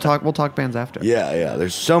 Yeah, we'll talk bands after. Yeah.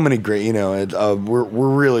 There's so many great. We're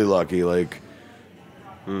really lucky.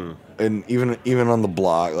 And even on the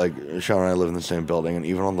block, Sean and I live in the same building, and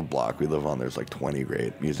even on the block we live on, there's 20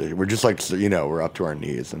 great musicians. We're just we're up to our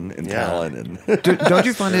knees in talent. And don't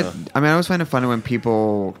you find it? I mean, I always find it funny when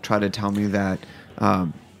people try to tell me that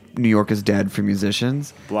New York is dead for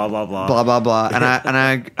musicians. Blah blah blah. Blah blah blah. And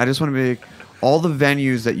I just want to be all the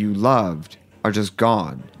venues that you loved are just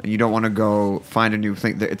gone, and you don't want to go find a new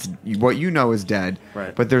thing. It's what is dead.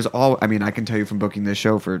 Right. But there's I mean, I can tell you from booking this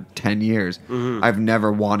show for 10 years, I've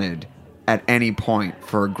never wanted at any point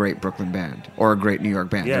for a great Brooklyn band or a great New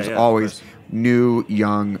York band. There's always new,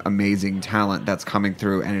 young, amazing talent that's coming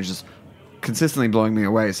through, and it's just consistently blowing me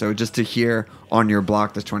away. So just to hear on your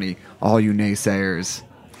block this 20, all you naysayers,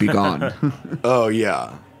 be gone. Oh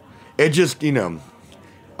yeah, it just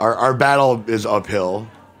our battle is uphill.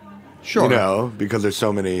 Sure. Because there's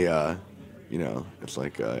so many, it's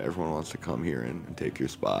everyone wants to come here and take your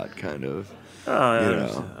spot, kind of. Oh,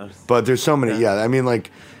 yeah. But there's so many, I mean, I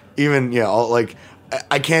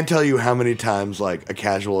can't tell you how many times, a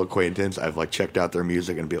casual acquaintance, I've, checked out their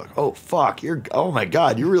music and be like, oh, fuck, oh my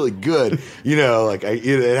God, you're really good.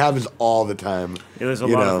 It happens all the time. Yeah, there's a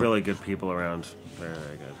lot of really good people around. Very,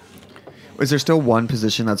 very good. Is there still one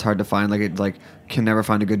position that's hard to find? Can never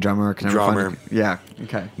find a good drummer? Drummer. Yeah.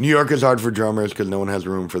 Okay. New York is hard for drummers because no one has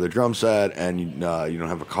room for the drum set, and you don't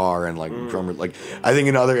have a car, and drummers. I think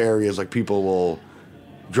in other areas,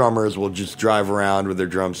 drummers will just drive around with their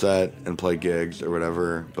drum set and play gigs or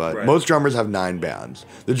whatever. But most drummers have 9 bands.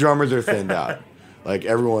 The drummers are thinned out. Like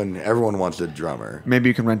everyone wants a drummer. Maybe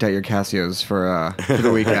you can rent out your Casios for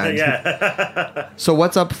the weekend. Yeah. So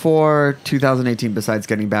what's up for 2018 besides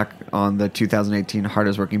getting back on the 2018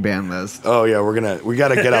 hardest working band list? Oh yeah, we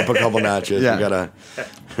gotta get up a couple notches. Yeah. We gotta.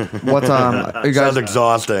 What's you guys? Sounds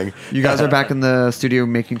exhausting. You guys are back in the studio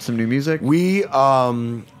making some new music. We've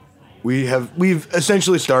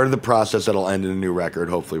essentially started the process that'll end in a new record,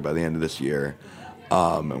 hopefully by the end of this year.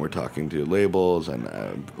 And we're talking to labels,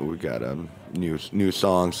 and we got new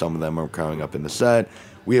songs. Some of them are coming up in the set.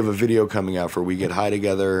 We have a video coming out for "We Get High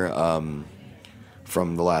Together"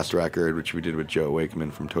 from the last record, which we did with Joe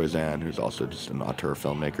Wakeman from Toyzan, who's also just an auteur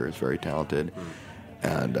filmmaker. Is very talented,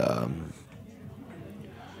 and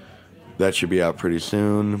that should be out pretty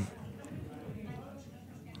soon.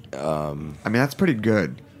 I mean, that's pretty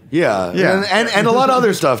good. Yeah. And a lot of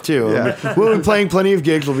other stuff too. Yeah. We'll be playing plenty of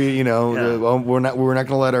gigs. We'll be, we're not going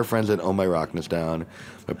to let our friends at Oh My Rockness down.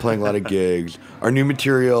 We're playing a lot of gigs. Our new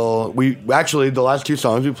material. We actually the last two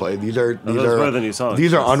songs we played. These are the new songs.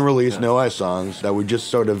 These are unreleased No Ice songs that we just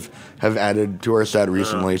sort of have added to our set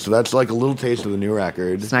recently. So that's like a little taste of the new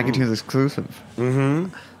record. Snacky Tunes exclusive.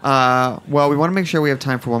 Mm-hmm. Well, we want to make sure we have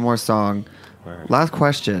time for one more song. Last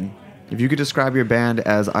question: if you could describe your band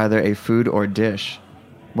as either a food or dish,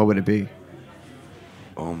 what would it be?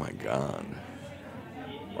 Oh my God.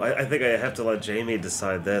 Well, I think I have to let Jamie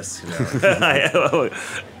decide this. A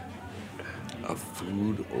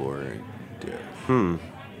food or dish?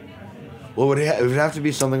 Well, it would have to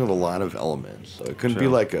be something with a lot of elements. So it couldn't be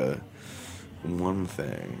like one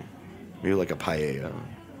thing. Maybe like a paella.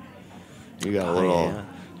 You got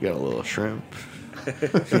a little shrimp.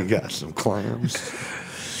 You got some clams.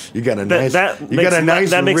 You got a nice. That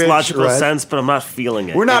makes logical sense, but I'm not feeling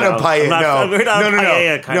it. We're not a paella. We're not a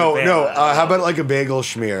paella kind of band. No. How about like a bagel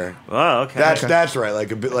schmear? Oh, okay. That's right.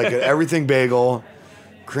 Like an everything bagel,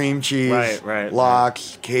 cream cheese, right,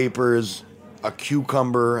 lox, capers, a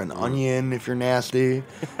cucumber, an onion if you're nasty.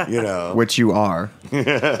 Which you are.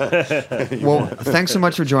 Well, thanks so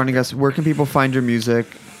much for joining us. Where can people find your music?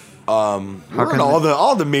 We're on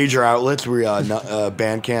all the major outlets. We're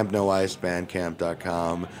Bandcamp, No Ice,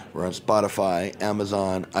 Bandcamp.com. We're on Spotify,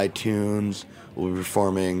 Amazon, iTunes. We'll be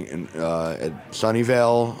performing at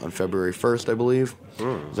Sunnyvale on February 1st, I believe.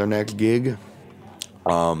 Is our next gig.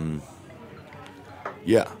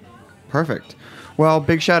 Yeah. Perfect. Well,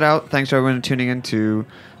 big shout out. Thanks to everyone tuning in to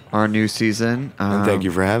our new season. And thank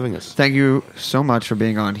you for having us. Thank you so much for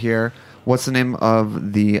being on here. What's the name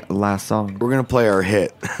of the last song? We're going to play our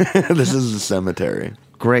hit. This is The Cemetery.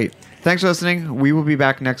 Great. Thanks for listening. We will be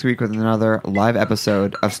back next week with another live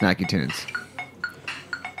episode of Snacky Tunes.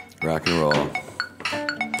 Rock and roll.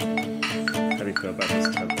 How do you feel about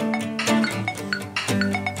this tempo?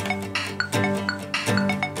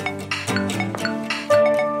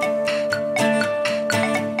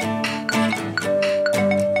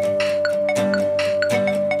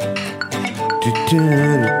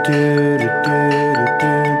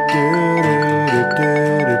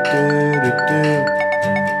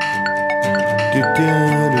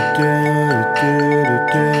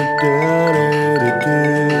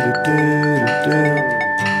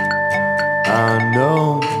 I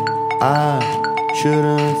know I should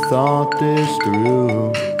have thought this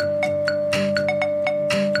through,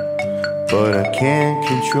 but I can't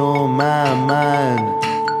control my mind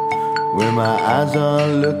when my eyes are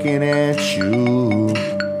looking at you.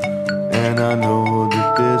 And I know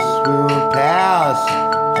that this will pass,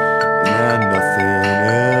 and that nothing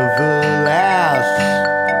ever lasts.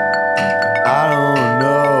 I don't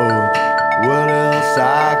know what else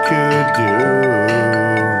I could do.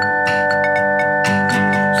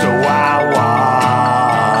 So I walk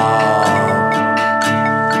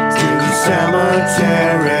to the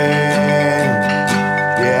cemetery.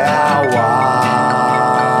 Yeah, I walk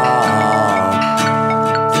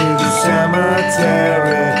to the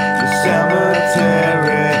cemetery. The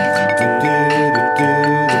cemetery.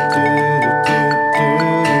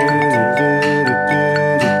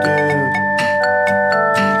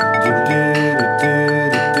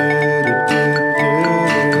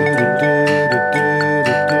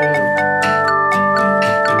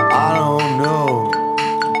 I don't know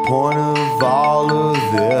the point of all of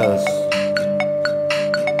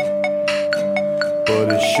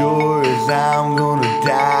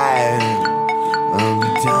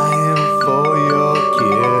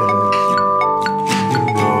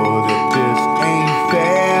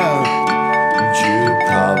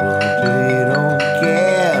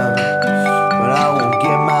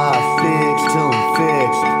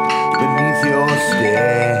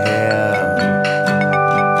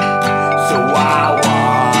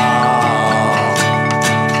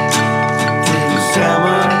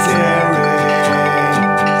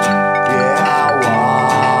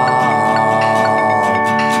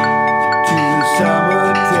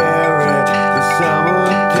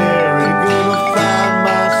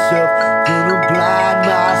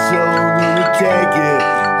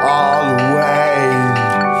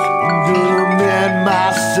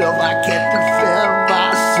I can't defend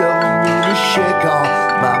myself. I'm gonna shake all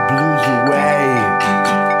my blues away.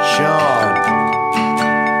 Sean.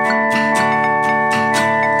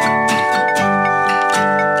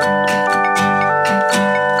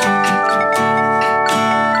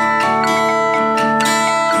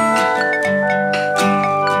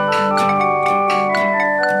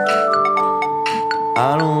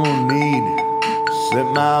 I don't need to slit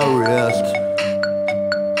my wrist.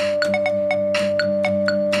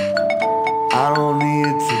 I don't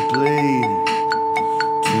need to bleed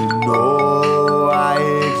to know I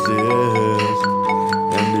exist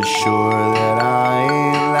and be sure that I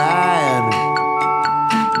ain't lying.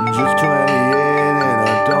 I'm just 28 and I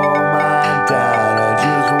don't mind dying. I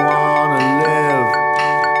just wanna live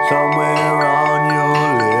somewhere on your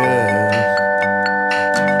list.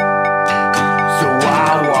 So I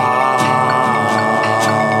walk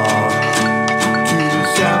to the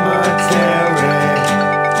cemetery.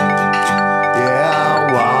 Yeah, I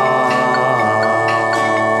walk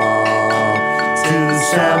to the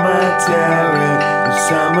cemetery. The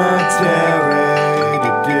cemetery.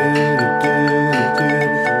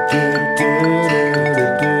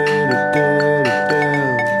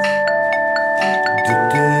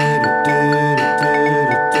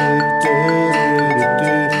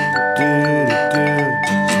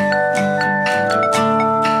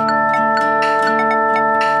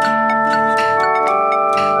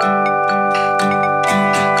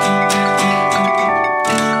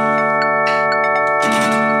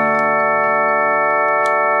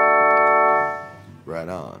 Right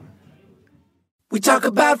on. We talk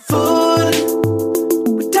about food,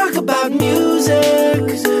 we talk about music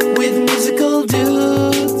with musical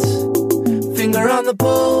dudes. Finger on the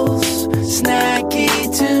pulse, snacky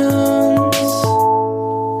tunes.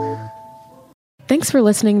 Thanks for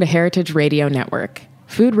listening to Heritage Radio Network,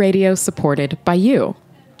 food radio supported by you.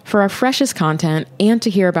 For our freshest content and to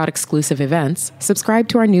hear about exclusive events, subscribe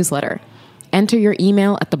to our newsletter. Enter your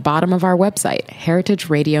email at the bottom of our website,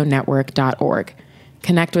 heritageradionetwork.org.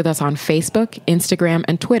 Connect with us on Facebook, Instagram,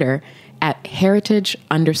 and Twitter at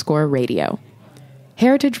heritage_radio.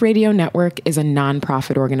 Heritage Radio Network is a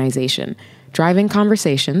nonprofit organization driving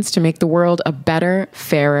conversations to make the world a better,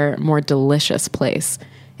 fairer, more delicious place.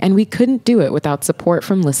 And we couldn't do it without support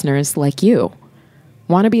from listeners like you.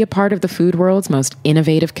 Want to be a part of the food world's most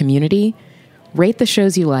innovative community? Rate the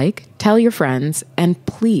shows you like, tell your friends, and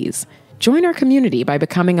please join our community by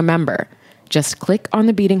becoming a member. Just click on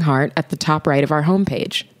the beating heart at the top right of our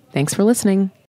homepage. Thanks for listening.